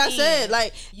Years what I said. in,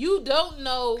 Like, you don't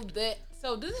know that.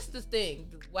 So this is the thing.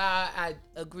 Why I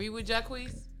agree with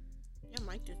Jacquees. your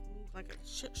mic just moved like a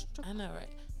shit stroke. I know, right?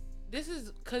 This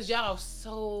is because y'all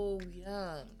so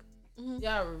young. Mhm.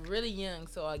 Y'all are really young,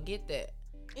 so I get that.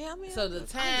 Yeah, I mean, So the I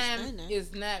time understand that.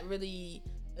 is not really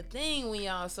a thing when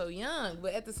y'all so young.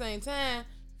 But at the same time,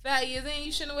 5 years in,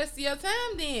 you shouldn't have wasted your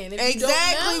time then. If you don't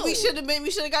Exactly. know. We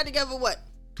should have got together what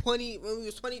 20 when we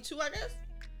was 22, I guess.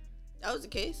 That was the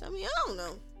case. I mean, I don't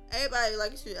know. Everybody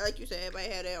like you said, everybody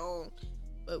had their own,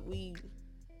 but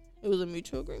it was a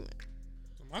mutual agreement.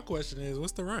 So my question is,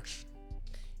 what's the rush?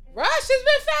 Rush, it's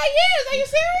been 5 years. Are you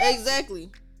serious? Exactly.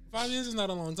 5 years is not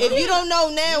a long time. If you don't know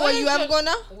now, Where are you is ever your-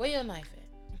 gonna know? Where your knife at?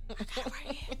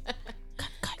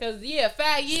 Cause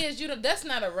 5 years that's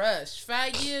not a rush.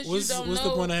 5 years what's you don't what's know.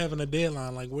 the point of having a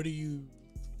deadline? Like, what are you?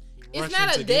 It's rushing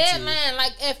not to a get to? deadline.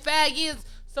 Like at 5 years.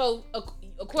 So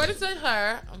according to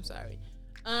her, I'm sorry.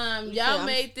 Y'all Yeah.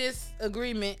 made this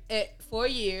agreement at 4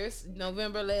 years,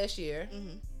 November last year.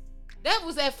 Mhm. That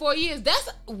was at 4 years. That's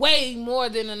way more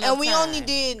than enough. And we time. only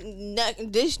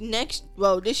did this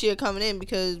year coming in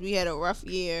because we had a rough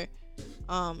year,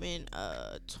 in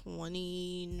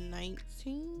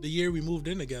 2019. The year we moved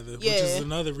in together, which Yeah. is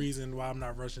another reason why I'm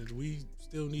not rushing. We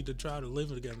still need to try to live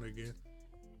together again.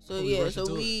 So Oh, we yeah, rushed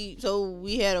into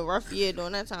we had a rough year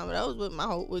during that time, but that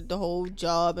was with the whole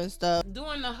job and stuff.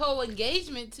 During the whole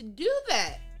engagement to do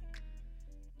that.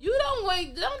 You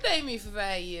don't date me for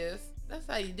 5 years. That's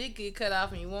how your dick get cut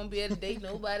off and you won't be able to date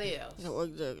nobody else. No,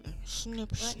 exactly.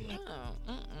 Snip, Like, snip.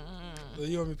 no. So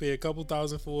you want me to pay a couple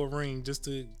 $1,000 for a ring just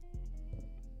to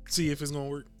see if it's gonna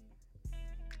work?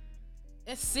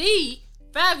 And see,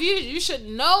 5 years, you should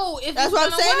know if That's it's what I'm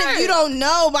gonna saying. work. If you don't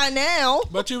know by now,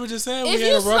 But you were just saying If we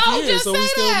had a you rough slow, year, just so we say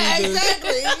still that. need to.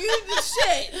 exactly. You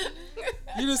shit.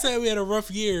 You just said we had a rough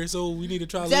year, so we need to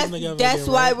try living together. That's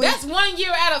again, why right? we. That's 1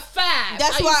 year out of 5.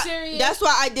 That's Are why. you serious? That's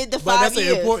why I did the But 5 that's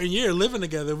years. an important year living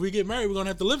together. If we get married, we're gonna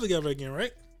have to live together again,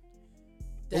 right?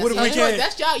 That's, what if we y'all- can't-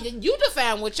 that's y'all. You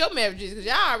define what your marriage is because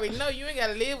y'all already know you ain't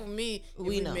gotta live with me if We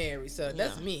we know. married. So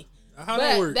that's me. How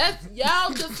that But work? that's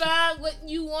y'all define what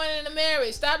you want in a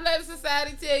marriage. Stop letting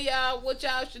society tell y'all what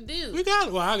y'all should do. We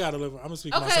got. Well, I gotta live. I'm gonna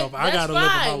speak for Okay, myself. I that's gotta live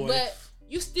with my fine. wife. But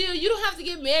you don't have to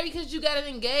get married because you got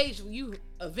engaged. You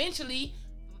eventually.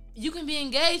 You can be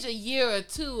engaged a year or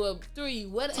 2 or 3,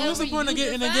 whatever. So what's the point of you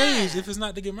getting define. engaged if it's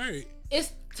not to get married?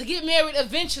 It's to get married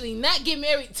eventually, not get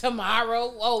married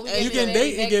tomorrow. Oh, we You get can married date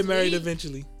and next get married week.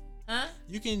 eventually. Huh?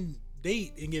 You can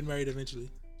date and get married eventually.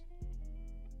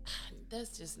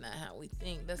 That's just not how we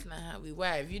think. That's not how we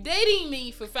work. If you're dating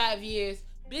me for 5 years,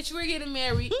 bitch, we're getting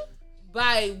married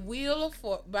by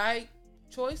by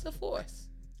choice or force.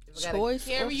 If I gotta Choice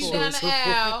carry or you force. down the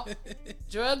aisle,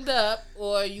 drugged up,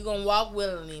 or you gonna walk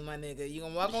willingly, my nigga. You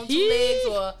gonna walk on 2 legs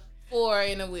or 4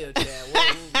 in a wheelchair.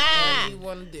 Whatever you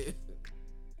want to do.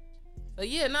 So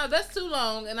yeah, no, that's too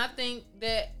long, and I think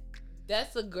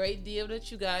that's a great deal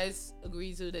that you guys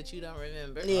agree to that you don't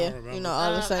remember. Yeah, remember. you know,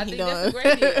 all of a I sudden he think that's a don't.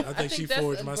 great deal. I think she that's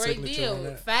forged a my great signature deal. on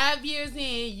that. 5 years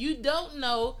in, you don't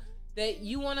know that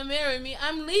you want to marry me.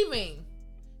 I'm leaving.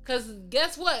 Cause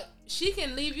guess what? She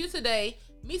can leave you today.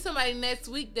 Meet somebody next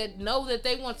week that know that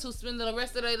they want to spend the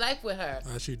rest of their life with her.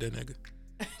 I'll shoot that nigga.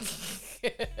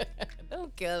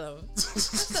 Don't kill him.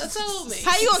 Told me.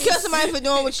 How you gonna kill somebody for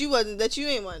doing what you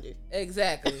ain't want to do?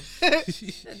 Exactly.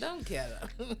 Don't kill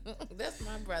him. That's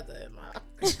my brother-in-law.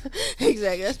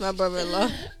 Exactly. That's my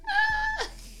brother-in-law.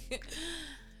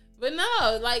 But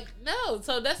no.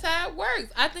 So that's how it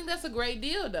works. I think that's a great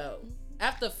deal, though.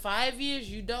 After 5 years,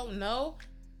 you don't know.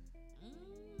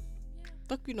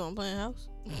 Fuck you doing playing house?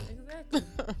 Exactly.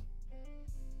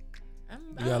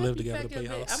 You gotta live together to play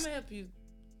house. I'm gonna help you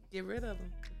get rid of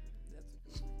them. That's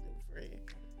what you do, friend.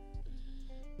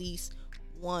 At least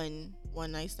one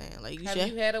night stand. Like you Have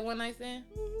should. you had a one night stand?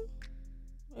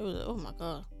 It was, oh my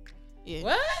god. Yeah.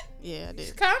 What? Yeah, I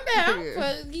did. Calm down. Yeah.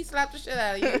 'Cause he slapped the shit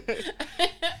out of you.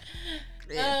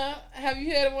 Have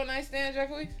you had a one night stand,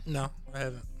 Jacqueline? No, I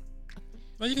haven't.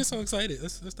 Why you get so excited?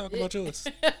 Let's talk about yours.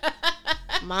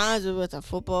 Mine was with a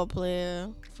football player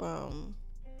from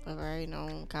a very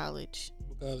known college.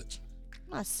 What college?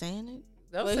 I'm not saying it.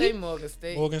 Don't Well, say he- Morgan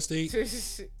State. Morgan State.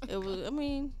 It was. I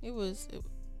mean,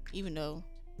 even though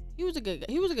he was a good guy.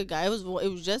 He was a good guy. It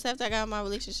was just after I got in my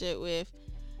relationship with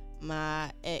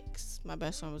my ex. My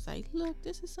best friend was like, "Look,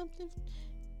 this is something."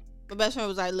 My best friend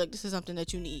was like, "Look, this is something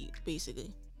that you need,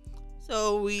 basically."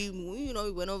 So we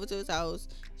went over to his house.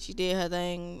 She did her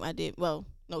thing. I did. Well,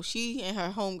 no, she and her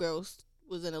homegirls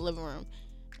was in the living room,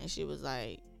 and she was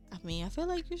like, I feel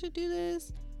like you should do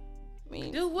this.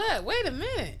 Do what? Wait a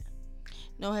minute.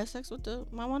 No, had sex with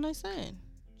my one night stand.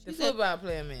 The She said- football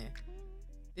player man.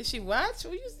 Did she watch?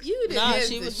 You didn't. Nah, have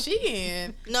she the was- she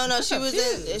in. No, she I'm was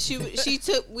in. confused. She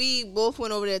took. We both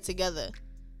went over there together,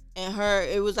 and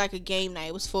it was like a game night.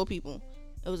 It was 4 people.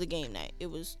 It was a game night. It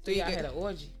was So 3 y'all girls. had an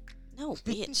orgy. No,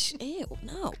 bitch. Ew,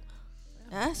 no.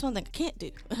 That's one thing I can't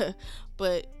do.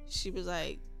 But she was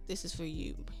like, "This is for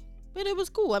you." But it was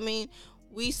cool. I mean,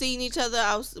 we seen each other.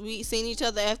 We seen each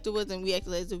other afterwards, and we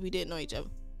acted as if we didn't know each other.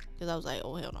 Because I was like,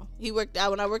 "Oh hell no." He worked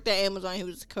out when I worked at Amazon. He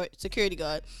was a security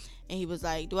guard, and he was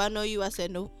like, "Do I know you?" I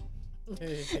said, "Nope."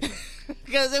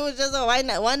 Because it was just a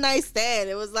one night stand.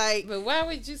 It was like, But why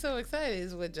was you so excited?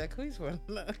 Is what Jacquees want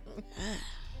to know.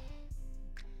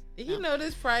 Did you know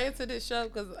this prior to this show?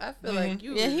 Because I feel like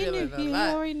you yeah, he knew. revealing a He lot.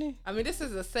 already knew. I mean, this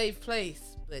is a safe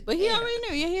place, But he damn. already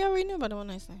knew. Yeah, he already knew about the one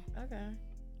night stand. Okay.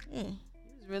 Yeah.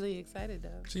 He was really excited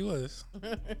though. She was.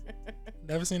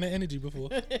 Never seen that energy before.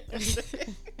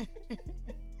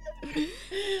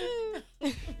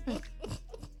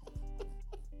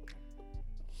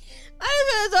 I just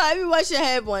feel as though everyone should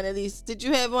have one at least. Did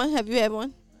you have one? Have you had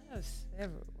one? I have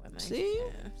several one night See?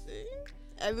 stands. See?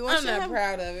 Everyone I'm should not have.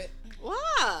 proud of it.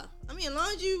 Why? I mean, as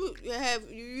long as you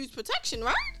use protection,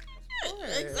 right? Yeah,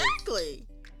 course. exactly.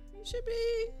 You should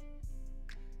be.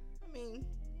 I mean,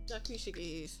 Jackie should get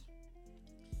his.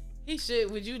 He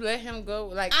should. Would you let him go?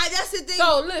 Like, that's the thing.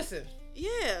 so listen.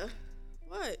 Yeah.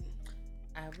 What?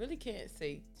 I really can't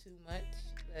say too much,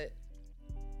 but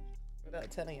without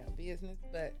telling y'all business.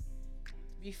 But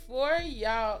before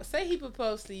y'all say he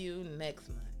proposed to you next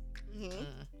month,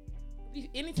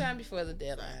 anytime before the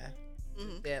deadline,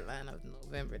 deadline of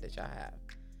November that y'all have,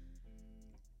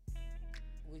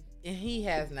 and he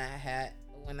has not had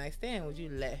a one night stand, would you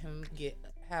let him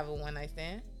have a one night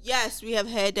stand? Yes, we have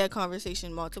had that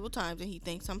conversation multiple times, and he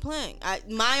thinks I'm playing.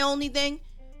 My only thing,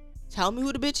 tell me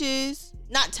who the bitch is.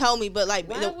 Not tell me, but like,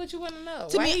 why would you want to know?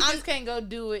 To Why me, he just can't go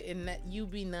do it and you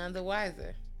be none the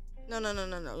wiser?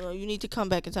 No. You need to come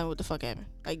back and tell me what the fuck happened.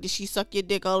 Like, did she suck your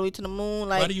dick all the way to the moon?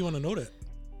 Like, why do you want to know that?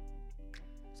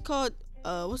 It's called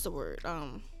what's the word?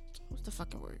 What's the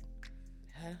fucking word?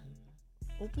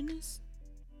 Openness.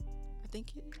 I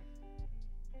think it.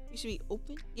 You should be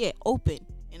open. Yeah, open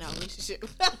in our relationship.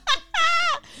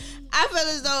 I feel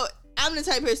as though I'm the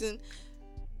type of person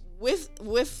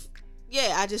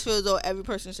I just feel as though every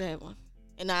person should have one,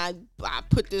 and I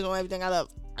put this on everything I love.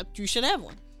 You should have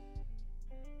one.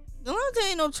 Don't tell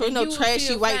you no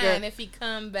trashy white girl. And if he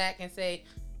come back and say,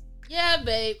 "Yeah,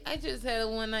 babe, I just had a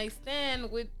one night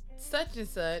stand with such and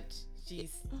such. She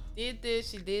did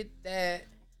this, she did that."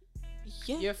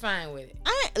 Yeah. You're fine with it.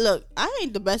 I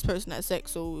ain't the best person at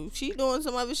sex, so if she doing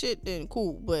some other shit, then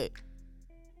cool. But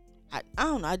I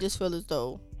don't know. I just feel as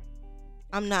though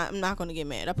I'm not gonna get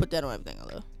mad. I put that on everything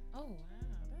I love. Oh wow,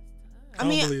 that's tough. I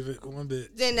don't believe it one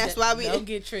bit. Then that's why we don't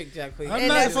get tricked, Jack. Please. I'm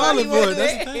not falling for it.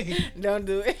 That's the thing. Don't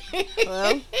do it.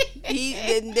 Well,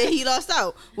 he lost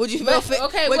out. Would you feel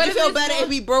okay? Would you feel better if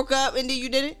we broke up and then you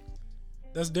did it?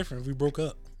 That's different. If we broke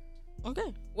up.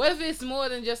 Okay. What if it's more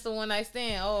than just a one night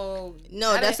stand? Oh,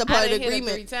 no, that's a part of the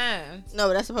agreement. 3 times.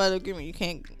 No, that's a part of the agreement. You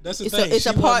can't. That's the thing. It's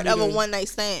a part of a one night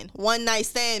stand. One night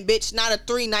stand, bitch, not a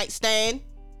 3 night stand.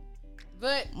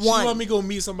 But she want me to go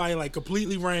meet somebody like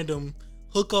completely random,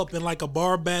 hook up in like a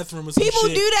bar bathroom or some People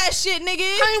shit. do that shit, nigga.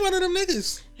 I ain't one of them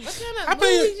niggas. What kind of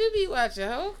movies you be watching,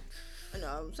 ho?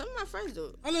 No, some of my friends do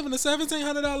it. I live in a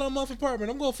 $1,700 a month apartment.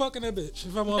 I'm going to fuck in that bitch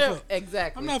if I'm off up.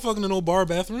 Exactly. I'm not fucking in no bar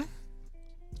bathroom.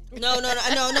 No.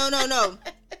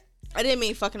 I didn't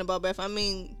mean fucking about bath. I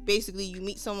mean, basically, you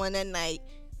meet someone that night,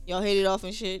 y'all hit it off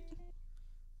and shit.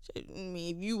 I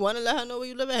mean, if you want to let her know where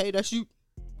you live at, hey, that's you.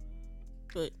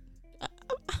 But I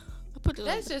put it.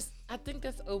 That's just. I think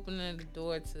that's opening the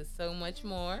door to so much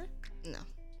more. No,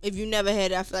 if you never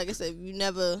had, I feel like I said, if you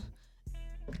never.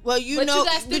 Well, but you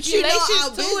got stipulations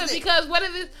to business. it because what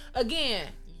if it's again?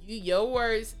 Your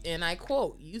words, and I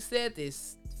quote. You said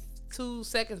this 2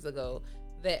 seconds ago.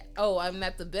 That I'm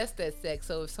not the best at sex,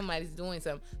 so if somebody's doing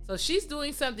something, so she's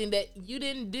doing something that you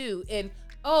didn't do, and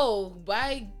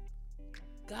by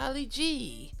golly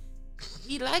gee,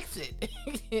 he likes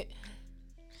it.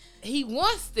 He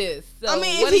wants this. So I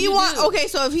mean,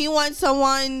 if he wants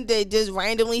someone that just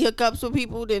randomly hook ups with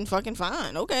people, then fucking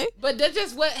fine, okay. But that's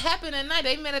just what happened at night.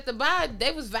 They met at the bar.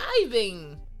 They was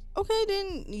vibing. Okay,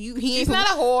 then He's not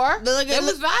a whore. They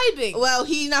was vibing. Well,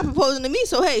 he's not proposing to me,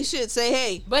 so hey, shit, say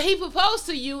hey. But he proposed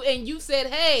to you, and you said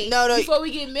hey. No. Before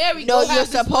we get married, no, you're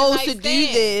supposed to do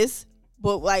this,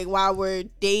 but like while we're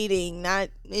dating, not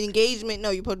engagement.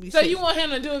 No, you're supposed to be. So you want him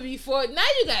to do it before? Now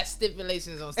you got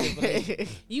stipulations on stipulations.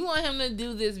 You want him to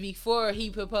do this before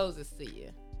he proposes to you?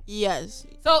 Yes.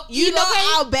 So you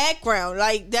know our background,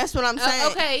 like that's what I'm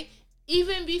saying. Okay.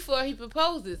 Even before he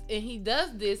proposes, and he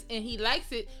does this, and he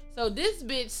likes it. So this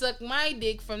bitch sucked my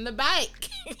dick from the bike.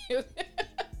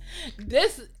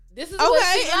 This is what she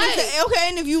likes. Okay,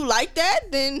 and if you like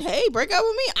that, then hey, break up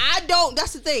with me. I don't.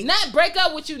 That's the thing. Not break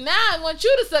up with you now. I want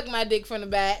you to suck my dick from the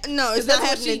back. No, it's not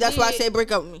happening. That's why I said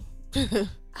break up with me.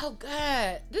 Oh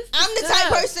God, I'm the type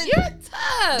person. You're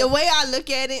tough. The way I look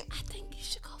at it, I think you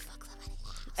should go fuck somebody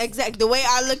else. Exactly. The way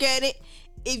I look at it,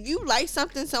 if you like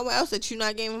something somewhere else that you're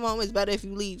not getting home, it's better if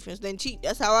you leave than cheat.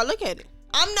 That's how I look at it.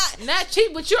 I'm not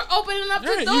cheat, but you're opening up the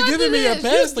door. You're giving me a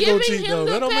pass to go cheat, though.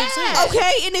 That don't make sense.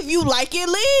 Okay, and if you like it,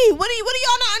 leave. What do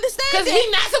y'all not understand? Because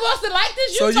he's not supposed to like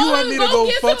this. So you want me to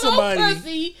go fuck somebody?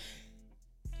 Pussy.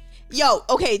 Yo,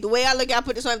 okay, the way I look, I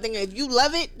put this on everything. If you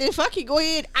love it, then fuck it, go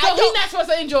ahead. So he's not supposed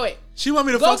to enjoy it. She want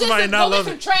me to fuck somebody and not love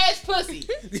it. Go get some trash pussy.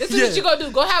 This is what you gonna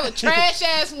do. Go have a trash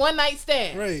ass one night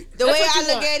stand. Right. The way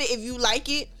I look at it, if you like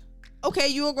it, okay,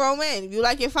 you a grown man. If you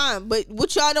like it, fine. But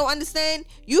what y'all don't understand,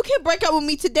 you can break up with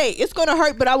me today. It's gonna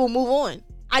hurt, but I will move on.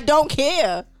 I don't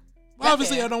care. Well,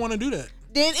 obviously, I don't want to do that.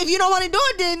 Then if you don't want to do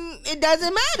it, then it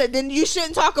doesn't matter. Then you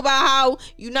shouldn't talk about how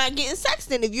you're not getting sex.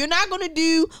 Then if you're not gonna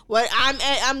do what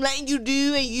I'm letting you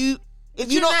do, and you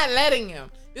If you're not letting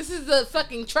him. This is a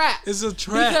fucking trap. It's a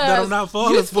trap that I'm not falling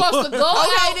for. You're supposed to go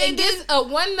out then and get a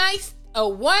one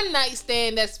night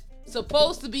stand that's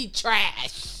supposed to be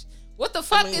trash. What the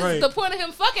fuck is the point of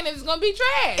him fucking if it's gonna be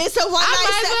trash? It's a one night I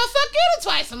might stand. as well fuck you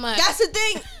twice a month. That's the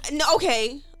thing. No,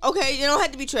 okay, you don't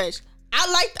have to be trash. I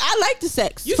like the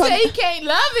sex. You say he can't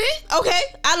love it. Okay,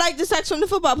 I like the sex from the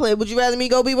football player. Would you rather me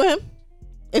go be with him?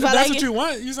 If that's what you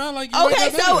want, you sound like you okay.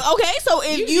 So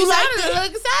if you like sounded a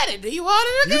little excited. Do you want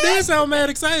it again? You did sound mad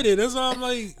excited. That's why I'm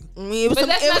like. I mean, But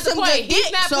that's not the point.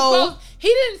 He's not proposed. He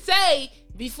didn't say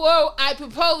before I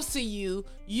propose to you,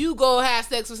 you go have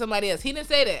sex with somebody else. He didn't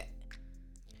say that.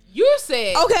 You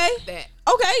said that.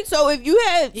 Okay, so if you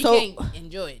had, he can't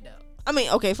enjoy it though. I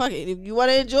mean, okay, fuck it. If you want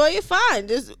to enjoy it, fine.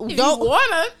 Just if don't. You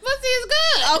wanna, pussy is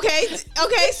good.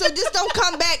 Okay. So just don't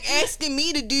come back asking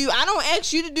me to do. I don't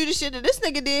ask you to do the shit that this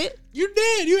nigga did. You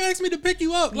did. You asked me to pick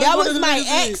you up. Like that was my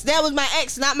ex. That was my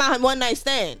ex, not my one night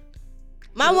stand.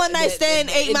 My one night stand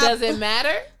ain't my. It doesn't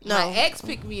matter. No. My ex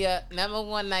picked me up, not my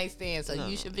one night stand. So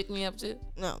you should pick me up too.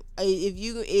 No,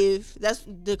 if that's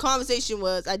the conversation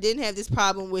was, I didn't have this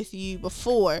problem with you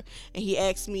before, and he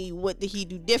asked me what did he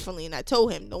do differently, and I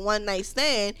told him the one night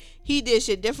stand he did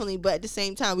shit differently, but at the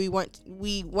same time we weren't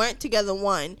together.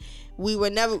 We were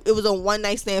never. It was a one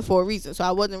night stand for a reason, so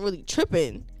I wasn't really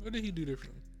tripping. What did he do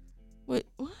differently? What?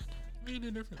 What did he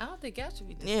do different? I don't think y'all should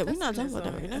be. Yeah, we're not talking about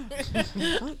that right now.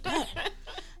 Fuck that.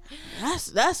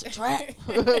 That's a trap.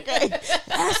 Okay,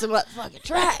 that's a motherfucking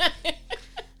trap.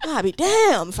 I'll be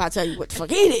damn if I tell you what the fuck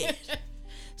he did.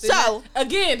 So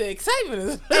again, the excitement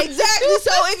is exactly.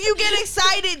 So if you get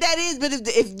excited, that is. But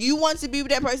if you want to be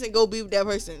with that person, go be with that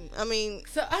person. I mean,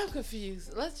 so I'm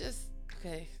confused. Let's just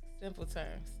simple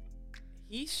terms.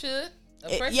 He should.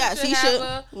 A person yes, should he have should.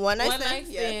 a One night stand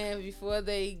yeah. before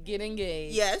they get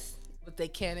engaged. Yes, but they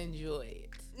can't enjoy it.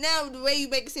 Now the way you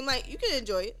make it seem like you can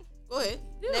enjoy it. Go ahead.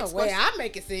 Next way I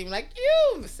make it seem like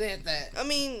you said that. I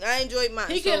mean, I enjoyed mine.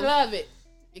 He can love it.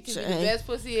 It can be the best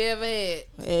pussy he ever had.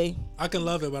 Hey, I can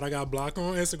love it, but I got blocked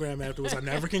on Instagram afterwards. I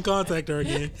never can contact her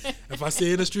again. If I see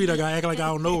her in the street, I gotta act like I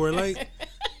don't know her. Like,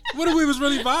 what if we was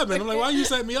really vibing? I'm like, why you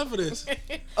set me up for this?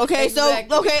 Okay, exactly.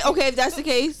 So okay, if that's the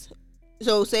case,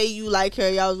 so say you like her,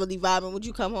 y'all was really vibing. Would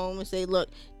you come home and say, look,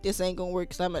 this ain't gonna work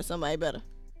because I met somebody better?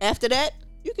 After that,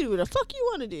 you can do what the fuck you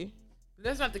want to do.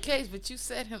 That's not the case, but you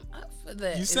set him up for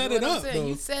that. You set it up, though.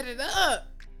 You set it up.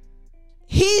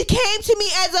 He came to me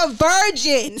as a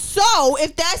virgin. So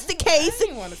if that's the case, I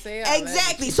didn't want to say it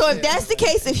exactly. So if that's the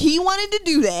case, if he wanted to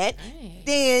do that,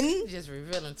 then you're just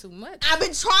revealing too much. I've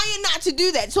been trying not to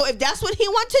do that. So if that's what he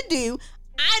wants to do,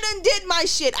 I done did my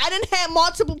shit. I done had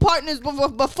multiple partners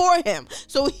before him.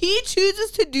 So he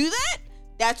chooses to do that.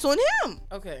 That's on him.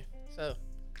 Okay, so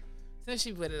since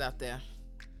she put it out there,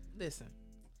 listen.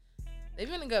 They've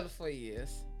been together 4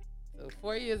 years. So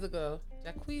 4 years ago,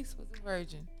 Jacquees was a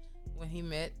virgin when he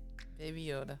met Baby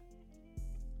Yoda.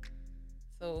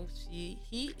 So she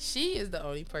is the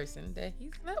only person that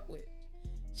he slept with.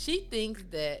 She thinks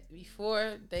that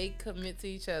before they commit to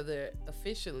each other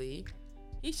officially,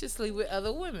 he should sleep with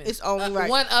other women. It's only right.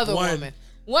 One other woman.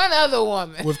 One other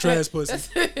woman. With trash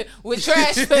pussy. With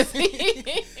trash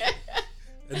pussy.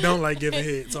 I don't like giving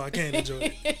head, so I can't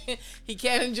enjoy it. He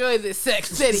can't enjoy the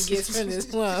sex that he gets from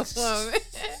this one woman.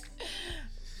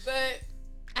 But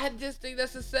I just think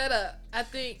that's a setup. I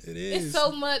think it's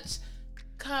so much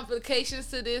complications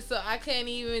to this, so I can't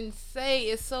even say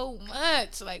it's so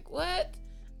much. Like, what?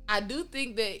 I do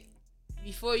think that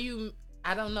before you,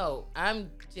 I don't know.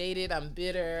 I'm jaded. I'm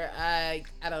bitter. I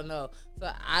don't know. So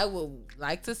I would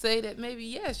like to say that maybe,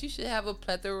 yes, you should have a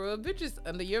plethora of bitches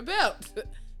under your belt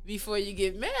before you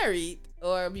get married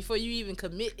or before you even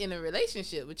commit in a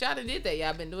relationship. But y'all done did that.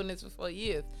 Y'all been doing this for 4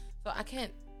 years. So I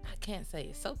can't say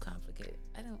it's so complicated.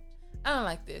 I don't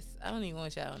like this. I don't even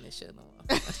want y'all on this show no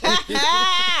more.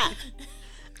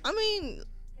 I mean,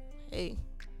 hey.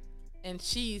 And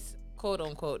she's quote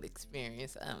unquote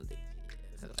experienced. I don't think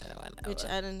she is. Which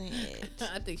I done had.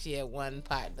 I think she had one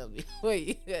partner before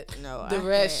you. No, the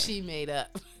rest she made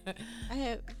up. I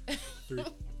have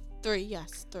 3.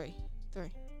 Yes, 3.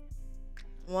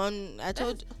 One, I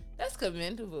told you. That's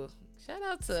commendable. Shout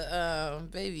out to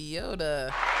Baby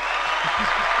Yoda.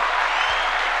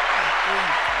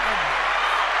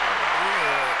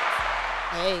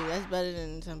 Hey, that's better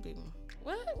than some people.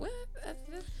 What?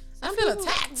 I feel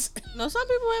attacked. No, some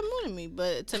people have more than me,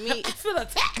 but to me, I feel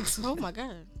attacked. Oh my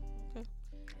god. Okay.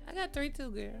 I got 3 too,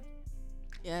 girl.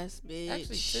 Yes, bitch.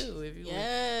 Actually 2, if you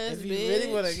bitch.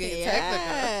 really want to get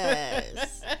technical.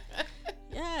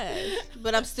 Yes,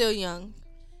 but I'm still young.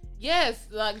 Yes,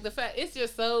 like the fact it's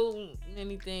just so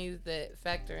many things that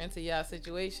factor into y'all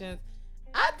situations.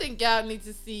 I think y'all need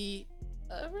to see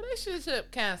a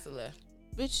relationship counselor.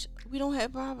 Bitch, we don't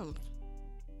have problems.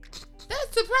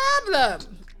 That's the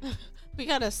problem. We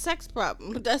got a sex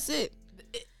problem. That's it.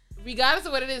 Regardless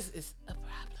of what it is, it's a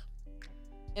problem.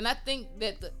 And I think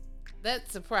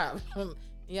that's a problem.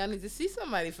 Y'all need to see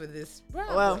somebody for this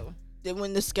problem. Well, then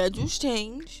when the schedules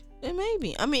change, then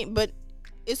maybe. I mean, but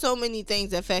it's so many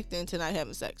things that factor into not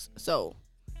having sex. So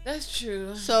that's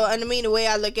true. So, and I mean, the way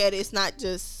I look at it, it's not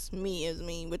just me. It's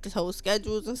me with this whole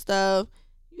schedules and stuff.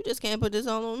 You just can't put this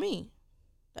all on me.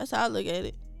 That's how I look at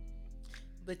it.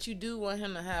 But you do want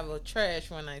him to have a trash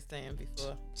one night stand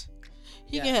before.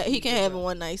 He can have a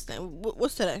one night stand.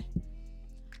 What's today?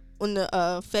 On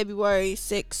the February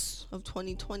 6th of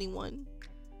 2021,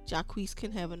 Jacquees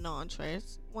can have a non-trash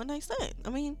one night stand. I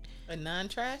mean, a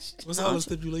non-trash. What's all the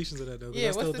stipulations of that though?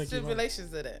 Yeah, what's the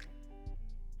stipulations of that?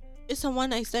 It's a one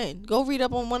night stand. Go read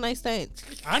up on one night stand.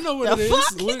 I know what it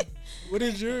is. What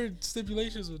is your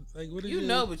stipulations? Like, what is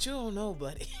know, but you don't know,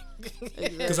 buddy.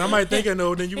 Because I might think I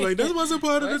know, then you be like, "This wasn't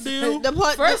part of the deal."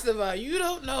 First of all, you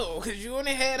don't know because you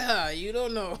only had her. You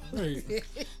don't know. Right.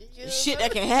 Shit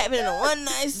that can happen in a one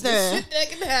night stand. Shit that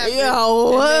can happen.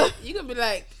 Yo, what? You gonna be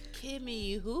like,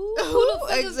 Kimmy, who?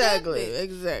 Exactly.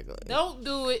 Don't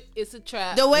do it. It's a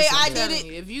trap. The way I did it.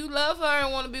 If you love her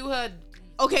and want to be with her.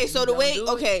 Okay, so the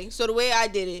way I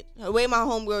did it, the way my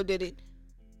homegirl did it,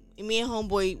 me and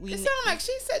homeboy, it sounded like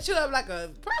she set you up like a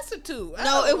prostitute.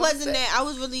 No, it wasn't that. I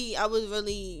was really,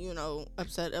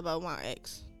 upset about my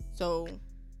ex. So,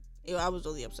 I was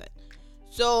really upset.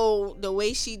 So the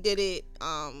way she did it,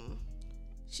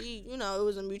 she, it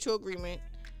was a mutual agreement,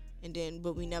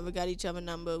 but we never got each other's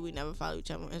number. We never followed each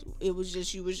other. It was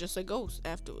just, she was just a ghost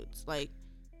afterwards. Like,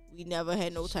 we never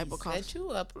had no type of contact. Set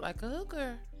you up like a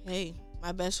hooker. Hey,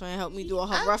 my best friend helped me through a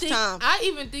rough time. I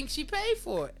even think she paid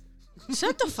for it.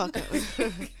 Shut the fuck up.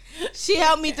 She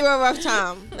helped me through a rough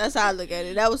time. That's how I look at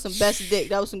it. That was some best dick.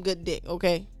 That was some good dick,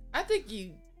 okay? I think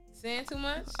you saying too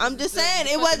much. I'm just saying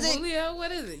it wasn't. Julio,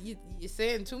 what is it? You're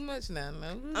saying too much now.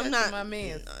 I'm not. My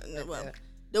man.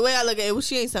 The way I look at it,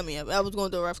 she ain't set me up. I was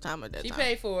going through a rough time at that time. She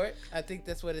paid for it. I think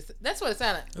that's what it sounded like. That's what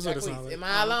it sounded like. Am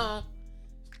I alone?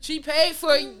 She paid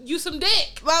for you some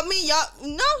dick. About me, y'all.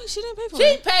 No, she didn't pay for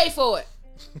it. She paid for it.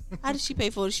 How did she pay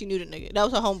for it? She knew the nigga. That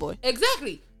was her homeboy.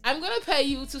 Exactly. I'm gonna pay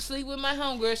you to sleep with my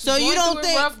homegirl. She's so you don't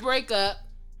think a rough breakup?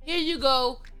 Here you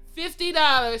go, $50,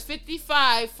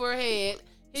 $55 for a head.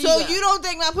 So you don't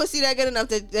think my pussy that good enough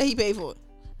that he paid for it?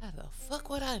 How the fuck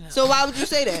would I know? So why would you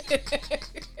say that?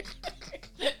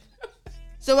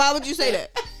 So why would you say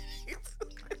that?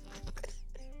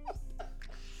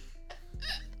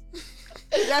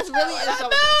 That's really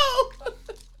insulting.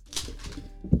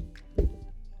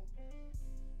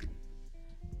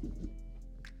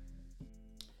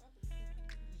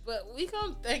 But we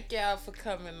gonna thank y'all for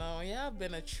coming on. Y'all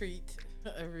been a treat,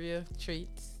 a real treat.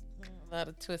 A lot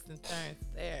of twists and turns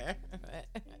there.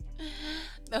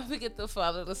 Don't forget to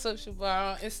follow the Social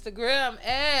Bar on Instagram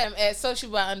and at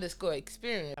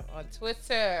socialbar_experience on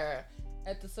Twitter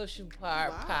at the Social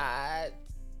Bar Pod.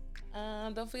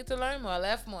 Don't forget to learn more,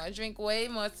 laugh more, drink way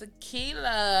more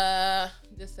tequila.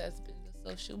 This has been the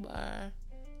Social Bar.